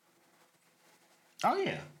 Oh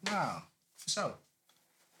yeah, no, for sure.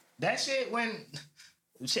 That shit when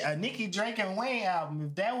a Nicki Drake and Wayne album,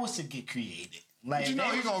 if that was to get created, like But you if know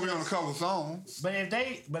they he's was gonna be on a just- couple songs.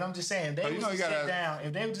 But I'm just saying, if they you was know to you gotta- sit down,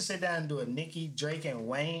 if they would just sit down and do a Nicki Drake and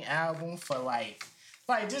Wayne album for like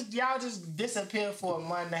just y'all just disappear for a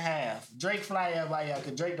month and a half. Drake fly everybody out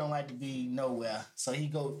because Drake don't like to be nowhere, so he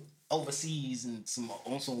go overseas and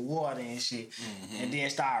on some water and shit, and then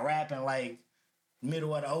start rapping like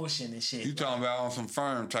middle of the ocean and shit. You talking about on some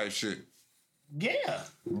firm type shit. Yeah.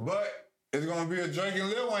 But it's gonna be a Drake and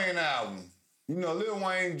Lil Wayne album. You know, Lil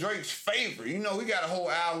Wayne, Drake's favorite. You know, we got a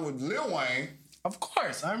whole album with Lil Wayne. Of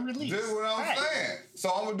course, unreleased. This is what I'm Right. saying. So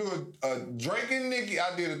I'm gonna do a Drake and Nicki.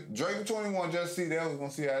 I did a Drake and 21 just to see that. I was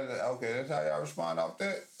gonna see how okay, that's how y'all respond off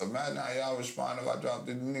that. Imagine how y'all respond if I dropped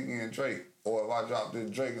the Nicki and Drake, or if I dropped the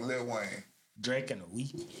Drake and Lil Wayne. Drake and the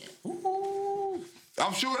Weeknd. Ooh.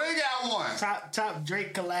 I'm sure they got one. Top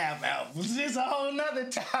Drake collab albums. It's a whole nother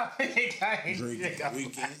topic. Drake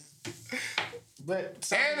Weekend.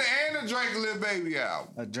 But And the Drake and Lil Baby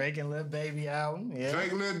album. a Drake and Lil Baby album. Yeah.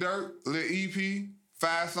 Drake, Lil Durk, Lil EP,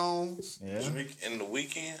 5 songs. Yeah. Drake in the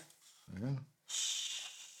weekend. Yeah.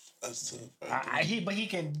 That's tough. But he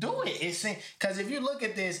can do it. It's because if you look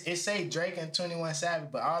at this, it say Drake and 21 Savage,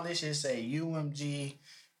 but all this shit say UMG,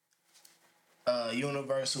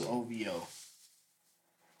 Universal OVO.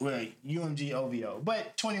 Well, UMG OVO,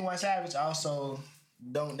 but 21 Savage also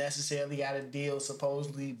don't necessarily got a deal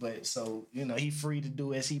supposedly, but so he free to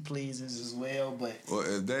do as he pleases as well. But Well,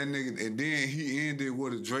 if that nigga, and then he ended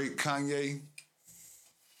with a Drake Kanye.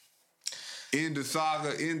 In the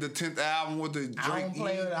saga, in the 10th album with the Drake.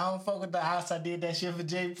 I don't fuck with the house. I did that shit for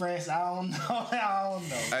Jay Prince. I don't know.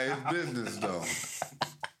 Hey, it's business though.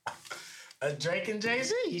 A Drake and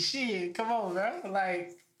Jay-Z. Shit, come on, bro.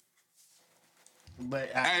 Like, but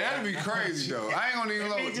Hey, that'd be crazy though. I ain't gonna even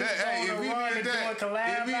If know he that. just Hey, go on if a he run did and do a that,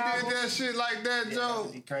 collab if he album, did that shit like that, Joe,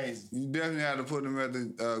 that'd be crazy. you definitely had to put him at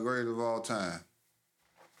the greatest of all time.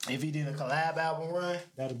 If he did a collab album run,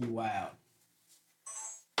 that'd be wild.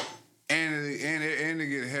 And they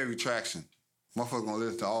get heavy traction. Motherfucker gonna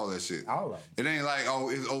listen to all that shit. All of them. It ain't like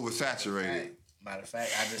it's oversaturated. Right. Matter of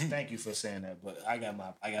fact, I just thank you for saying that. But I got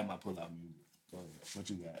my pull out music. Go ahead. What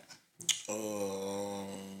you got?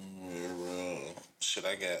 Shit,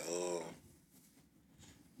 I got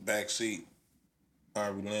Backseat,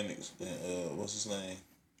 Harvey Lennox, and what's his name?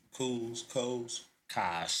 Coles. Kosh.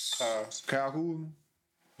 Cars. Kyle Kuzma?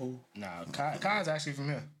 Who? Nah, Kosh actually from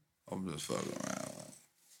here. I'm just fucking around.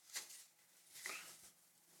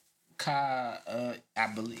 I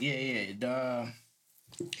believe, yeah.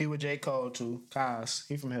 He with J. Cole too. Kosh,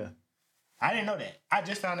 he from here. I didn't know that. I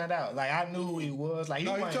just found that out. Like, I knew who he was. Like,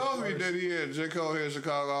 No, one you of the told me first. that he had J. Cole here,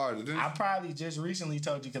 Chicago artist, didn't you? I probably just recently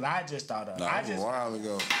told you because I just thought of. No, I that was just. a while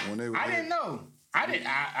ago when they were. I didn't know. I didn't.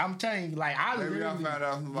 I'm telling you, like, I Maybe I literally. found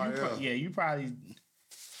out from somebody else. Yeah, you probably.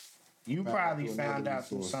 You Found probably out through found another out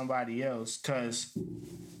from source. somebody else because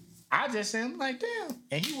I just said like, damn.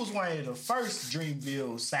 And he was one of the first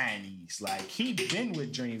Dreamville signees. Like, he been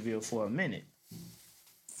with Dreamville for a minute.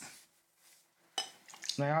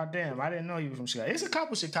 Like, oh damn, I didn't know you was from Chicago. It's a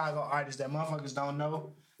couple Chicago artists that motherfuckers don't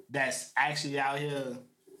know that's actually out here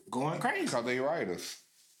going crazy. Because they writers.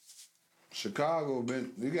 Chicago,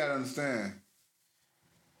 you gotta understand.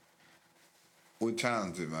 We're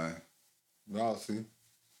talented, man. Y'all see.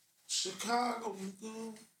 Chicago,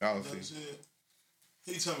 nigga. Y'all That's see. it.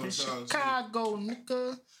 He talking about Chicago,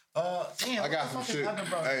 nigga. Damn, I got what some the fuck is shit. other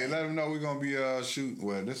brother? Hey, let them know we're gonna be shooting.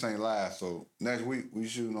 Well, this ain't live, so next week we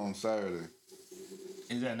shooting on Saturday.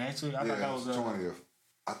 Is that next week? I Yeah, thought that was 20th.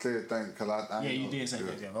 I said thank because I Yeah, you know. did say Yeah.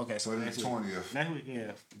 that. Yeah. Okay, so But next it's week. 20th. Next week,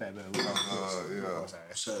 yeah. Bad. Yeah.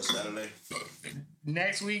 Saturday.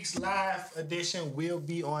 Next week's live edition will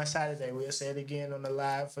be on Saturday. We'll say it again on the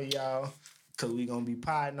live for y'all. Cause we gonna be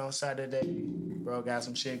podding on Saturday. Bro got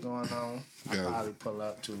some shit going on. I'll Yeah. probably pull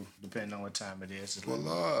up too, depending on what time it is. Just let me-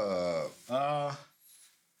 Well,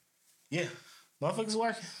 yeah. Motherfuckers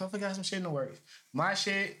working. Motherfuckers got some shit in the works. My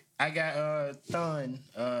shit, I got Thun,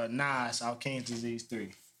 Nas off King's Disease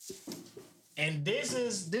 3. And this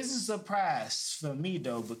is a surprise for me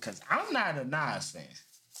though, because I'm not a Nas fan.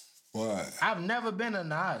 what? I've never been a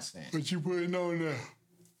Nas fan. What you putting on there?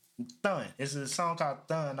 Thun. It's a song called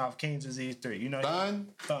Thun off King's Disease 3. You know Thun?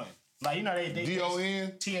 Thun. Like, you know they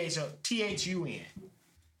D-O-N? Thun.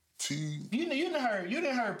 T. You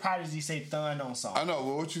didn't heard Prodigy say Thun on song. I know,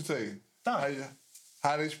 but what you say? Thun.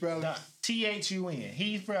 How they spell it? Thun. Thun.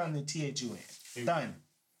 He's spelling the Thun.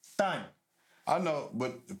 Thun. I know,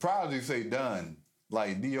 but probably say done.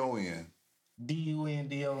 Like D-O-N.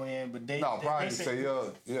 D-U-N, but they No, they probably say- say,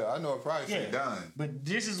 yeah, I know it probably say done. But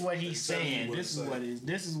this is what he's saying. what This it is say. what is.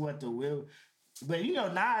 This is what the will. But you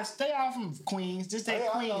know, Nas, stay off from Queens. Just say Yeah,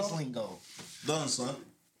 I Queens know. lingo. Done, son.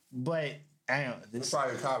 But damn, It's this,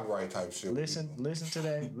 probably copyright type shit. listen to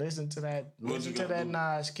that. Listen to you that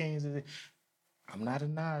gonna Nas King's Disease. I'm not a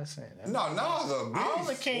Nas fan. No, Nas a beast. All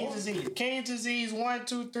the King's Disease. King's Disease 1,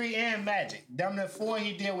 2, 3, and Magic. Damn near 4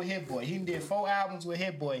 he did with Hit Boy. He did 4 albums with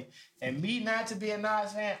Hit Boy. And me not to be a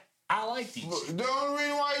Nas fan, I like these. The only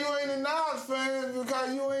reason why you ain't a Nas fan is because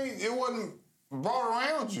it wasn't brought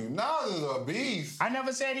around you. Nas is a beast. I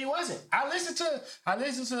never said he wasn't. I listened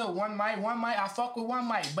to one mic. I fuck with one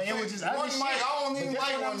mic, but it was just other One shit. mic, I don't But even this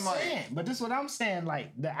like what one I'm mic. saying. But this is what I'm saying.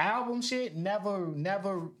 Like the album shit never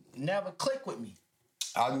clicked with me.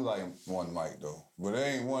 I do like one mic though, but it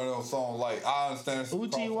ain't one of those songs like I understand. It's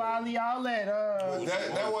Uchi Wally, all that.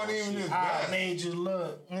 That wasn't even his I best. made you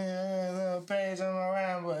look. Little page on my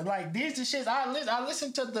round, but like these the shits. I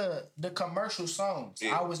listened to the commercial songs.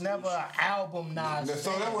 I was never an album Nas.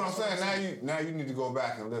 So fan. that's what I'm saying. Now you need to go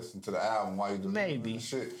back and listen to the album while you do Maybe.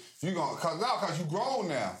 shit. You gonna cause you grown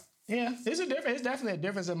now. Yeah, it's a difference. It's definitely a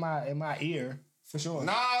difference in my ear for sure.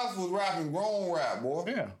 Nas was rapping grown rap, boy.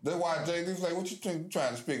 Yeah. That's why Jay was like, what you think you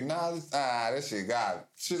trying to speak? Nas, that shit got it.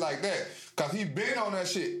 Shit like that. Cause he been on that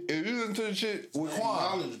shit. If you listen to the shit with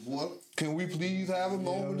Quan, Knowledge, boy. can we please have a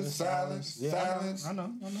moment of silence? Yeah, Silence. I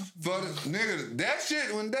know. For the nigga, that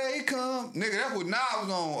shit when they come, nigga, that's what Nas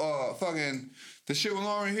was on fucking the shit with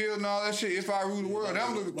Lauryn Hill and all that shit. If I Rule the World,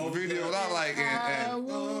 that was the videos I like and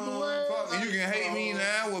fucking You Can Hate Me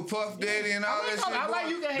Now with Puff Daddy and all that shit. I like boy.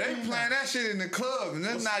 You Can Hate They Me playing Now. that shit in the club, and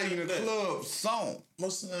that's not even a club song.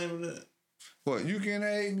 What's the name of that? What, You Can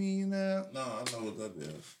Hate Me Now? No, I know what that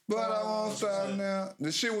is. But I won't stop now.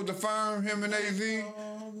 The shit with the firm, him and AZ,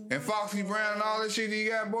 and Foxy Brown and all that shit he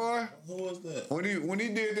got, boy. Who was that? When he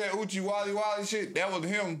did that Uchi Wally shit, that was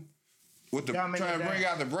him with the Y'all make trying it to bring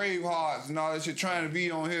down. out the brave hearts and all that shit, trying to be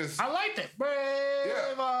on his. I like that. Brave. Yeah,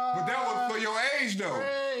 but that was for your age though.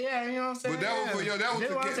 Yeah, you know what I'm saying. But that was for your- that was This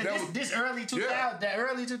to what I'm get- saying. that This, was- this early 2000, Yeah. that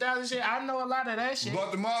early 2000 shit. I know a lot of that shit.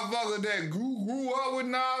 But the motherfucker that grew up with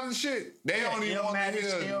Nas and shit, they don't even want to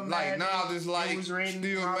hear like Nas is like Who's written,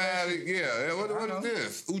 all that Stillmatic. Yeah, what know.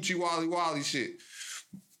 is this? Uchi Wally shit.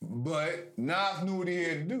 But Nas knew what he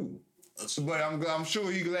had to do. But I'm sure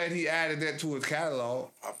he glad he added that to his catalog.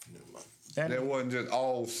 That wasn't just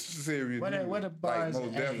all serious. What music, the bars? like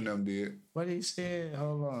Most Def and them did. What he said?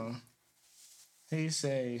 Hold on. He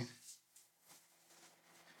say,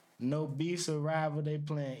 no beef survival. They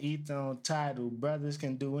playing Ether on title. Brothers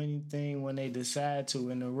can do anything when they decide to.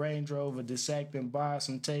 In the Range Rover, dissecting bars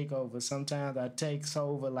from takeover. Sometimes I takes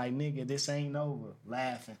over like nigga, this ain't over.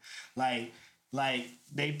 Laughing, like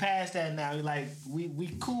they passed that now. Like we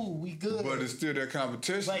cool, we good. But it's still that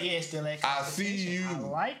competition. But yeah, it's still that I see you. I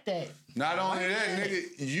like that. Not I only like that, nigga,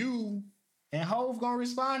 you. And Hov gonna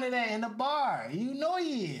respond to that in the bar. You know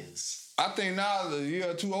he is. I think Nas a year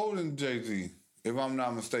or two older than Jay-Z, if I'm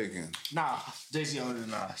not mistaken. Nah, Jay-Z older than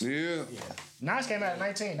Nas. Yeah. Nas came out at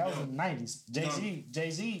 19. That was in the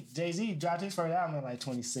 90s. Jay-Z dropped his first album at like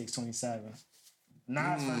 26, 27.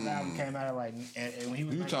 Nas' first album came out at like, and when he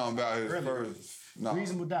was You like, talking about his early. first? No.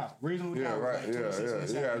 Reasonable Doubt. Reasonable Yeah, Doubt. was right. like 26,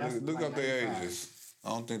 Yeah. 27. That's Look like up their 95. ages. I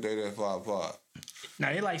don't think they that far apart.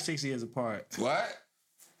 Nah, they like 6 years apart. What?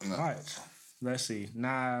 No. All right. Let's see.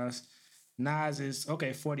 Nas is,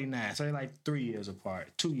 49. So they're like 3 years apart.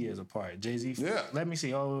 2 years apart. Jay-Z. Yeah. Let me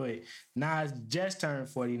see. Oh, wait. Nas just turned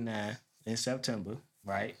 49 in September,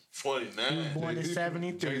 right? 49. He was born in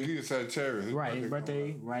 73. Jay-Z is Sagittarius. Right, his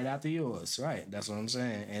birthday right after yours. Right, that's what I'm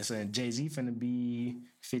saying. And so Jay-Z finna be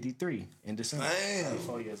 53 in December. Damn.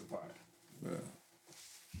 4 years apart. Yeah.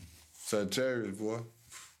 Sagittarius, boy.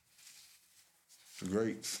 The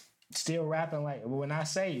greats. Still rapping like, when I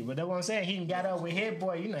say, but that's what I'm saying. He got up with Hit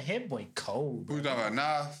Boy. You know, Hit Boy cold, Who bro. you talking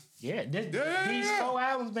about, Nas? Yeah, these yeah. 4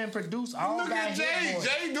 albums been produced all Look by at Jay. Hit Boy.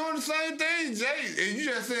 Jay doing the same thing. Jay, and you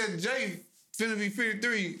just said Jay finna be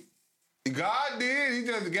 53. God did. He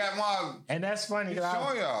just got my. And that's funny. He's 'Cause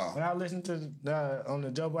showing y'all. when I listened to on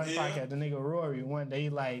the Joe Budden podcast, the nigga Rory one day,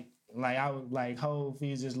 like I was like, Hov,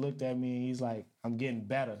 he just looked at me and he's like, I'm getting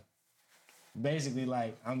better. Basically,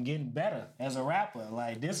 like, I'm getting better as a rapper.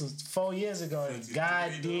 Like, this was 4 years ago.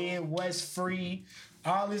 God did, What's Free,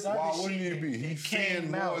 all this other Why shit. wouldn't you be? that He's came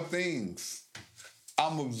seeing more out. things.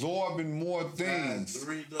 I'm absorbing more things.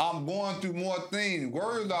 3, I'm going through more things.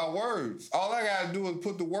 Words are words. All I gotta do is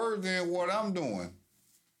put the words in what I'm doing.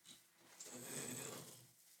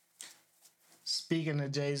 Speaking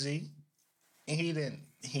of Jay-Z,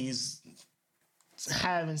 he's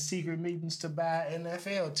having secret meetings to buy an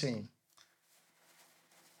NFL team.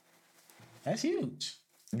 That's huge.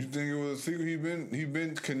 You think it was a secret? He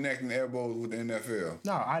been connecting elbows with the NFL.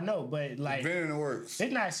 No, I know, but like, Been in the works.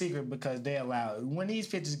 it's not secret because they allow. When these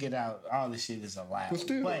pictures get out, all this shit is allowed. But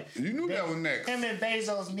still, you knew that was next. Him and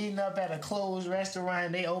Bezos meeting up at a closed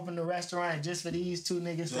restaurant. They opened the restaurant just for these two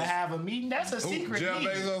niggas to have a meeting. That's a secret Jeff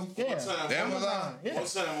meeting. Bezos? Yeah. time? Amazon? Yeah. What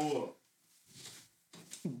time was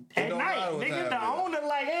At don't night, matter what nigga, time the it is. owner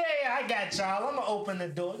like, hey, I got y'all. I'm gonna open the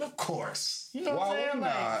door. Of course. You know what Why I'm saying? wouldn't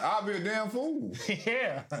I? I'll be a damn fool. Like,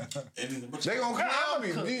 yeah. They gonna clown me.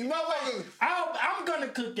 cook. These motherfuckers. I'm gonna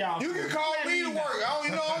cook y'all. You can food. call Let me to know. work.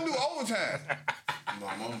 I don't do overtime.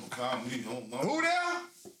 My mama called me. Don't know. Who there?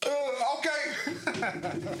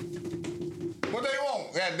 Okay. What they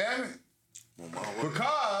want? God damn it.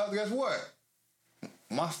 Because guess what?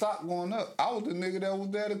 My stock going up. I was the nigga that was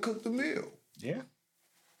there to cook the meal. Yeah.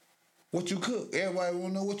 What you cook? Everybody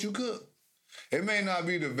want to know what you cook. It may not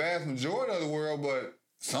be the vast majority of the world, but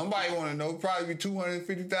somebody want to know. Probably be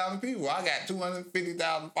 250,000 people. I got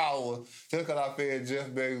 250,000 followers just because I fed Jeff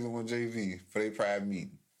Bezos and Jay-Z for their private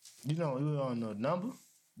meeting. You don't know the number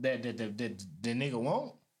that the nigga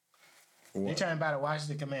want? They What? trying to buy the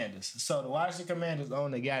Washington Commanders. So the Washington Commanders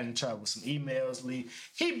owner got in trouble. Some emails leaked.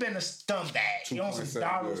 He been a scumbag. He owns some 2.7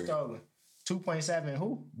 dollars billion. stolen. 2.7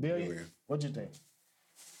 who? Billion? What'd you think?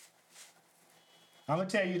 I'm gonna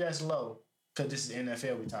tell you that's low, because this is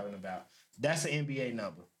NFL we talking about. That's an NBA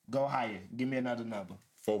number. Go higher. Give me another number.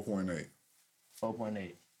 4.8.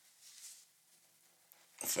 4.8.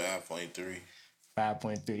 5.3.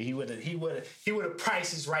 5.3. He would have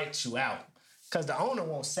priced his right you out. Cause the owner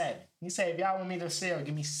wants 7. He said, if y'all want me to sell,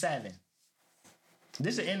 give me 7.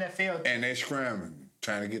 This is an NFL. And they scrambling,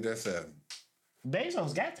 trying to get that 7.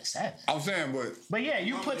 Bezos got the 7. I'm saying, But yeah,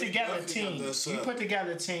 you put he together definitely got that teams. You 7. put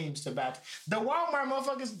together teams to buy. The Walmart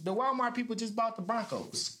motherfuckers, the Walmart people just bought the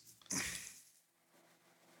Broncos.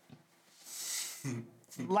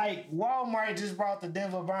 Like Walmart just brought the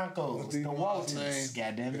Denver Broncos, the Waltons.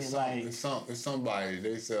 Goddamn it! Like it's somebody.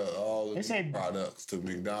 They sell all the They say- meat products to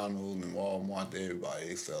McDonald's and Walmart. To everybody,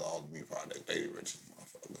 they sell all the meat products. They the richest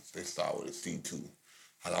motherfuckers. They start with a C2.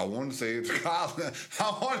 I want to say it's Colin.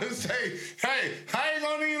 I want to say, hey, I ain't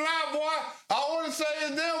gonna even lie, boy. I want to say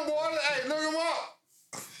it's them, boy. Hey, look them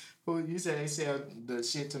up. who you said they sell the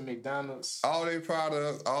shit to McDonald's? All their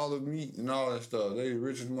products, all the meat and all that stuff. They the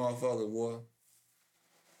richest motherfuckers, boy.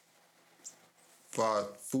 far as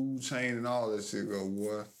food chain and all that shit go,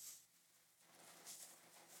 boy.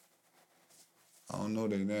 I don't know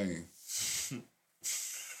their name.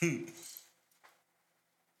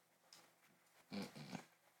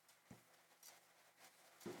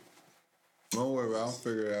 Don't worry about it. I'll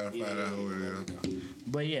figure it out and find out who it is.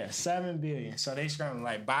 But yeah, $7 billion. So they scrambling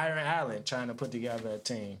like Byron Allen trying to put together a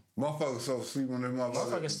team. Motherfuckers so sleep on this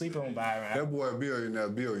motherfucker. Motherfuckers sleeping on Byron That Allen. boy a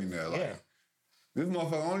billionaire. Like, Yeah, this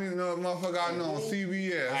motherfucker, only motherfucker I know on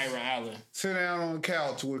CBS, Byron Allen. sit down on the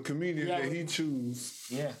couch with a comedian Yeah. that he choose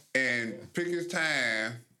Yeah. and pick his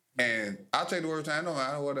time. And I'll take the word time, no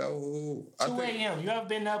matter whatever. 2 a.m. You ever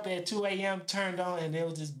been up at 2 a.m. turned on and there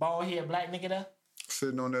was this bald head black nigga there?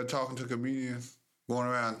 Sitting on there talking to comedians, going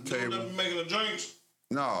around the Dude, table. that be making the drinks.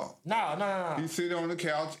 No. No. He sit on the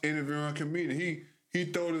couch interviewing a comedian. He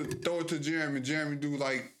throw it to Jeremy. Jeremy do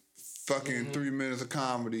like fucking 3 minutes of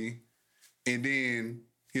comedy. And then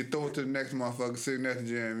he throw it to the next motherfucker sitting next to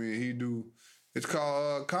Jeremy. And he do, it's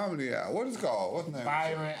called Comedy Hour. What is it called? What's the name?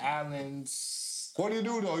 Byron Allen's. What do you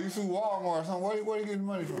do though? You sue Walmart or something? Where do you get the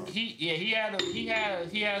money from?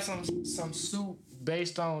 He had some suit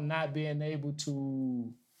based on not being able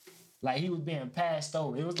to, like he was being passed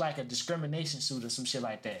over. It was like a discrimination suit or some shit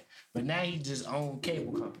like that. But now he just owned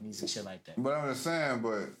cable companies and shit like that. But I'm just saying,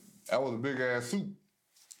 but that was a big ass suit.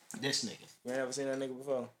 This nigga. You ever seen that nigga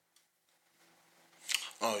before?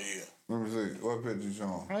 Oh, yeah. Let me see. What picture you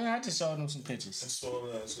showing? I just showed him some pictures. That's all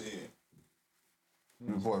I see.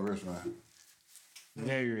 The boy rich man.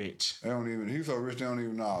 Very rich. They don't even. He's so rich they don't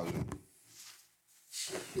even acknowledge him.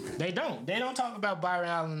 They don't talk about Byron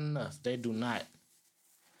Allen enough. They do not.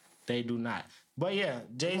 But yeah,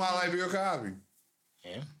 Jay-Z. Might like Bill Cosby.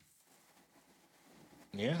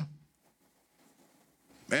 Yeah.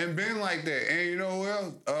 And been like that. And you know what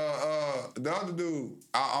else? The other dude,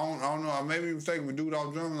 I don't know, I may be mistaken, but dude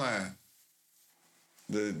off Drumline.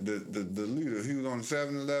 The leader, he was on the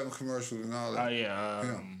 7-Eleven commercials and all that. Oh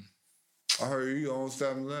yeah. I heard he on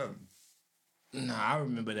 7-Eleven. Nah, I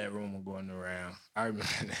remember that rumor going around. I remember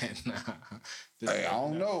that. Nah. Hey, I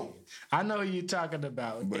don't know. I know who you're talking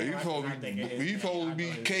about. But Damn, he supposed I think it is. he supposed to be I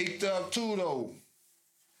know it is. caked up too though.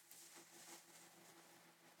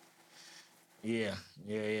 Yeah.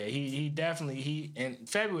 He definitely in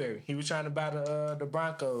February he was trying to buy the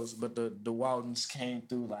Broncos, but the Waltons came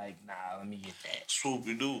through like, nah, let me get that.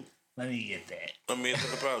 Swoopy doo. Let me get that. Let me into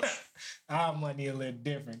the pouch. Our money a little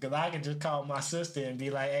different because I could just call my sister and be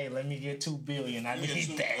like, hey, let me get $2 billion. I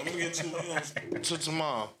need that. Let me get $2 to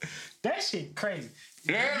tomorrow. That shit crazy.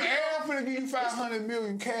 I'm finna give you $500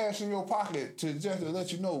 million cash in your pocket to just to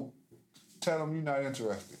let you know. Tell them you're not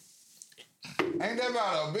interested. Ain't that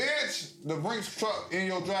about a bitch? The Brinks truck in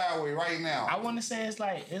your driveway right now. I want to say it's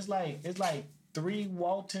like 3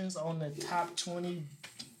 Waltons on the top 20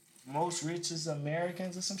 most richest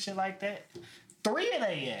Americans or some shit like that. 3 of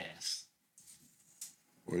they ass.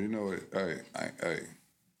 Well, you know what? Hey.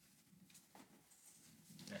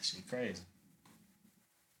 That shit crazy.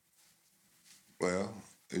 Well,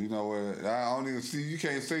 you know what? I don't even see. You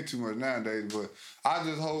can't say too much nowadays, but I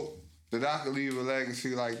just hope that I could leave a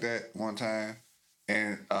legacy like that one time,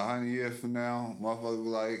 and 100 years from now, motherfuckers be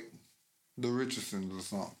like the Richardsons or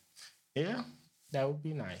something. Yeah, that would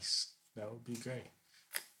be nice. That would be great.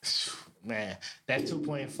 Man, that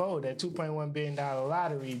 2.1 billion dollar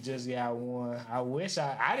lottery just got won. I wish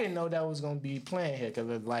I didn't know that was gonna be playing here because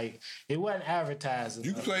it wasn't advertised.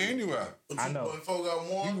 You can play anywhere. I know. Folk got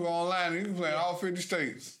You one. can go online and you can play in all 50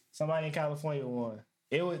 states. Somebody in California won.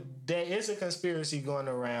 It's a conspiracy going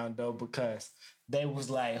around though because they was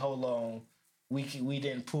like, hold on, we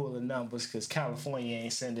didn't pull the numbers because California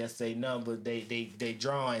ain't send us their numbers, they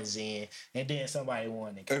drawings in, and then somebody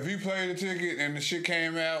won it. If he played the ticket and the shit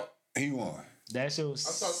came out, he won. That shit was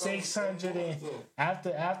 600 and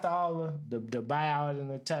after all of the buyout and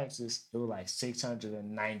the taxes, it was like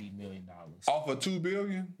 $690 million. Off of $2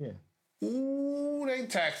 billion? Yeah. Ooh, they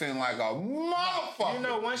taxing like a motherfucker. You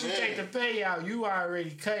know, once you take the payout, you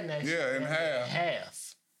already cutting that shit in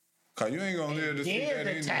half. Cause you ain't gonna live to see then that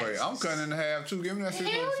the anyway. taxes. I'm cutting in half too. Give me that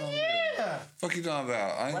 $600 something. Yeah. Fuck you talking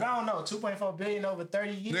about? But I don't know, 2.4 billion over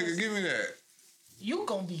 30 years. Nigga, give me that. You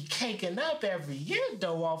gonna be caking up every year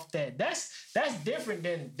though off that. That's different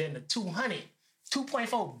than the 200.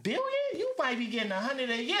 2.4 billion? You might be getting 100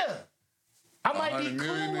 a year. I might be 100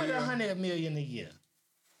 million cool a with year? 100 million a year.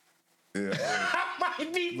 Yeah. I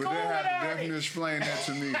might be But cool they with have to 100. definitely explain that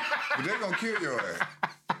to me. But they gonna kill your ass.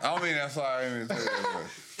 I don't mean that's why I even say that.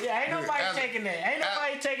 Yeah, ain't nobody Alex- taking that. Ain't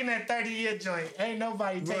nobody taking that 30-year joint. Ain't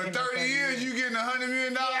nobody But taking in that 30 years, you getting $100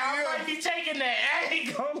 million Yeah, a year. I might be taking that. I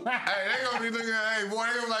ain't gonna lie. Hey, they gonna be looking at, hey, boy,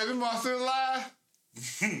 they gonna be like, this my still alive?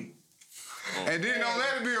 And then don't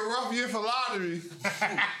let it be a rough year for lottery.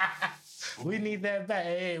 We need that back.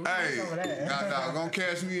 Hey, we need some of that. Nah, gonna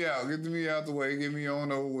cash me out. Get me out the way. Get me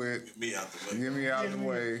on over with. Get me out the way. Get me out the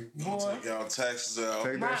way. Boy. Take y'all taxes out.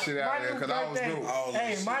 Take that shit out there, because I was broke. All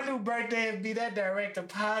Hey, this my shit. new birthday would be that direct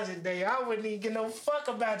deposit day. I wouldn't even give no fuck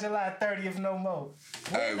about July 30th no more.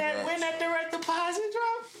 Hey, bro. When that direct deposit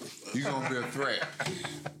drop? You gonna be a threat.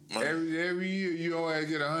 Every year you always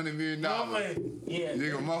get $100 million. Yeah.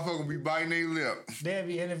 Nigga, motherfucker be biting their lip. They'll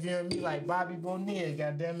be interviewing me like Bobby Bonilla,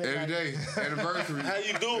 goddamn it. Every like, day. Anniversary. How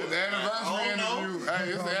you doing? It's the anniversary interview. Hey,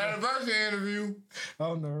 it's the anniversary interview.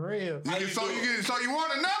 On the real. So you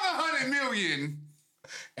want another $100 million?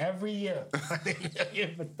 Every year. For 30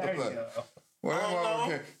 Well, that I don't motherfucker know.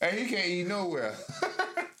 can't- Hey, he can't eat nowhere.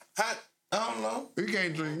 I don't know. He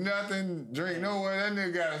can't drink nothing, drink nowhere. That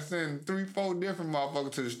nigga gotta send 3-4 different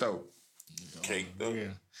motherfuckers to the store. Cake though.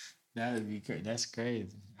 Yeah. That would be crazy. That's crazy.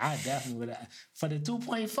 I definitely would. For the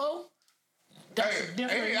 2.4, that's a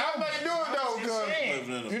different. Hey, I might do it though, I'm just saying.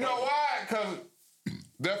 cause you know why? Cause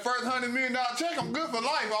that first $100 million check, I'm good for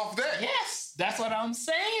life off that. Yes, that's what I'm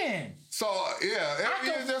saying. So yeah, I every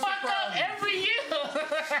year can just fuck up surprise every year.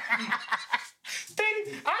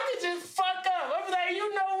 I can just fuck up. I'm like,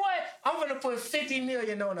 you know what? I'm gonna put $50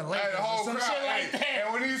 million on the Lakers Hey, the or whole some crowd. shit like Hey, that.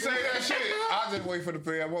 and when he say that shit, I just wait for the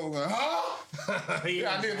player. What we're going, huh?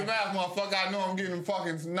 Yeah, I did the math, motherfucker. I know I'm getting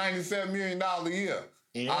fucking $97 million a year.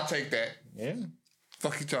 Yeah. I'll take that. Yeah,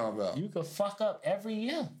 Fuck you talking about? you can fuck up every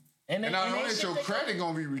year, and not they only that, shit your they- credit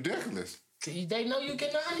gonna be ridiculous. They know you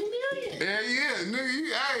getting $100 million. Yeah,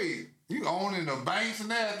 nigga, you owning the banks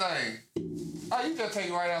and everything. Oh, you just take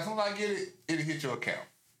it right out. As soon as I get it, it'll hit your account.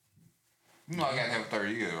 You know I gotta have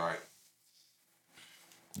 30 years, right?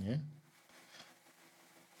 Yeah.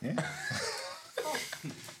 Yeah.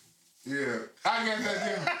 Yeah. I guess that's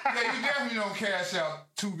different. Yeah, you definitely don't cash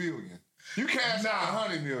out $2 billion. You cash out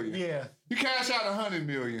 $100 million. Yeah. You cash out $100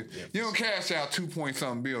 million. You don't cash out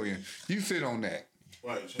 2-point-something billion. You sit on that.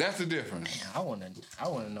 Right. That's the difference. I wanna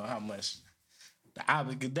know how much.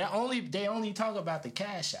 They only talk about the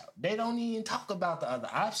cash out. They don't even talk about the other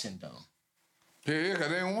option though. Yeah, because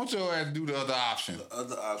they don't want your ass to do the other option. The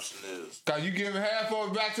other option is Because you giving half of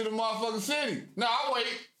it back to the motherfucking city. No, I'll wait.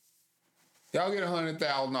 Y'all get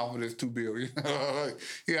 100,000 off of this $2 billion.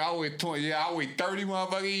 Yeah, I'll wait 20. Yeah, I'll wait 30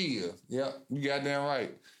 motherfucking years. Yep, you goddamn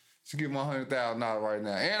right. Just give my $100,000 right now.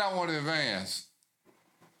 And I want to advance.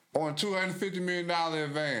 I want $250 million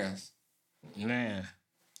advance. Man.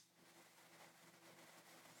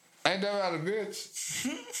 Ain't that about a bitch?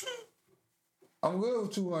 I'm good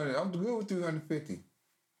with 200. I'm good with 350.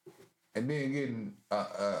 And then getting a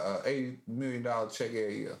 $80 million check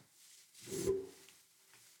every year.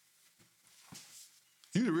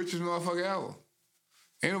 You the richest motherfucker ever.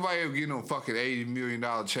 Ain't nobody ever getting no fucking $80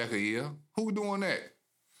 million check a year. Who doing that?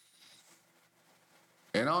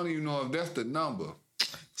 And I don't even know if that's the number.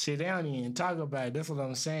 See, they don't even talk about it. That's what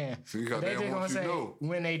I'm saying. See, 'cause they just don't want gonna you to know.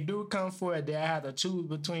 when they do come for it, they have to choose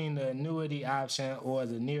between the annuity option or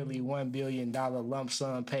the nearly $1 billion lump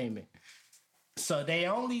sum payment. So they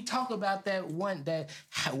only talk about that one.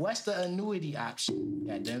 What's the annuity option?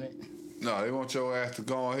 God damn it. No, they want your ass to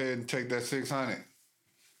go ahead and take that 600.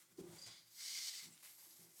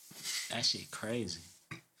 That shit crazy.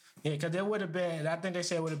 Yeah, because there would have been, I think they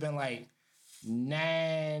said it would have been like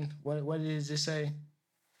 9, what did it just say?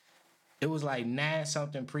 It was like 9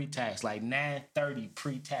 something pre-tax, like 930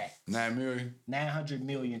 pre-tax. 9 million? 900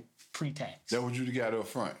 million pre-tax. That's what you got up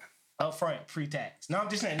front. Up front, pre-tax. No, I'm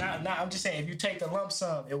just saying, I'm just saying, if you take the lump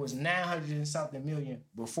sum, it was 900 and something million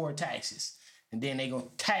before taxes. And then they gonna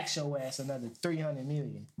tax your ass another 300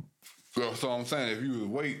 million. So I'm saying, if you was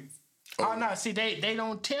wait. Oh no, see, they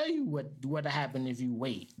don't tell you what'll happen if you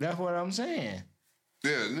wait. That's what I'm saying.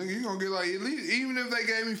 Yeah, nigga, you gonna get like, at least, even if they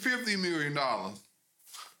gave me $50 million.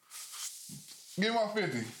 Give my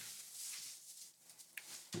 50.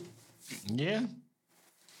 Yeah.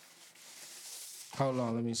 Hold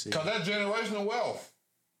on, let me see. Cause that's generational wealth.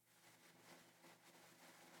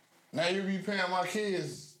 Now you be paying my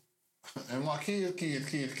kids and my kids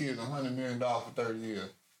 $100 million for 30 years.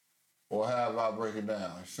 Or however I break it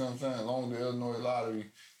down. You see what I'm saying? As long as the Illinois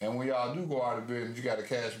lottery, and when y'all do go out of business, you gotta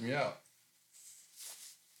cash me out.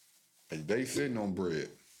 They sitting on bread.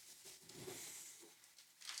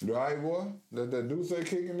 Right, boy? That dude say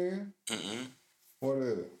kicking in? Mm-mm. What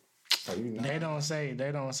is it? Oh, you know. They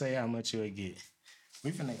don't say how much you'll get.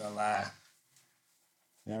 We finna go live.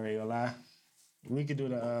 Y'all ready to go live? We could do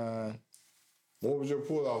the What was your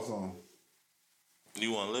pull-out song?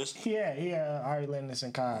 You want to listen? yeah, Ari Lennox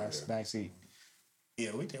and Cos backseat.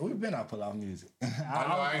 Yeah, we've been out pull off music. I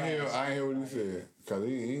know I ain't hear what you said. Cause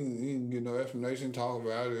he didn't get no explanation, talk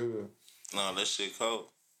about it. No, that shit cold.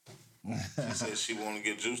 She said she want to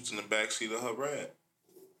get juiced in the backseat of her ride.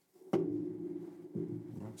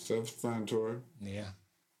 Self-explanatory. Yeah.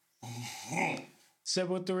 Sip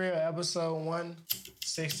with the Real, episode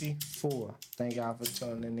 164. Thank y'all for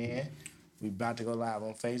tuning in. We about to go live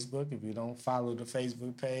on Facebook. If you don't follow the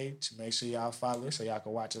Facebook page, make sure y'all follow it so y'all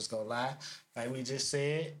can watch us go live. Like we just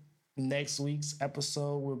said, next week's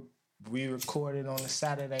episode will be recorded on a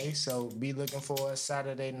Saturday, so be looking for a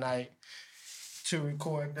Saturday night to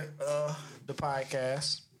record the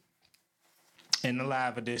podcast and the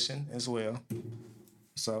live edition as well.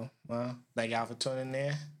 So, thank y'all for tuning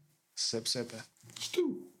in. Sipping.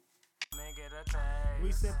 Stu.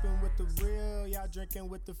 We sipping with the real, y'all drinking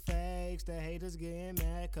with the fakes. The haters getting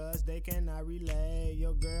mad cause they cannot relate.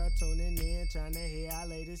 Your girl tuning in, trying to hear our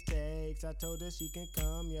latest takes. I told her she can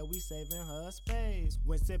come, yeah, we saving her space.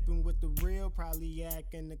 When sipping with the real, probably yak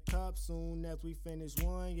in the cup. Soon as we finish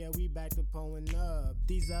one, yeah, we back to pulling up.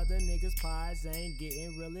 These other niggas' pies ain't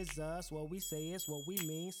getting real as us. What we say is what we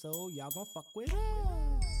mean, so y'all gon' fuck with us.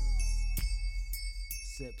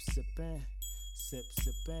 Sippin'. Sip,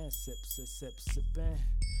 sippin', sip, sip, sip, sippin',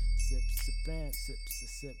 sip, sippin', sip,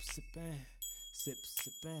 sip, sip, sippin', sip,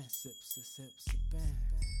 sippin', sip, sip, sip, sippin'.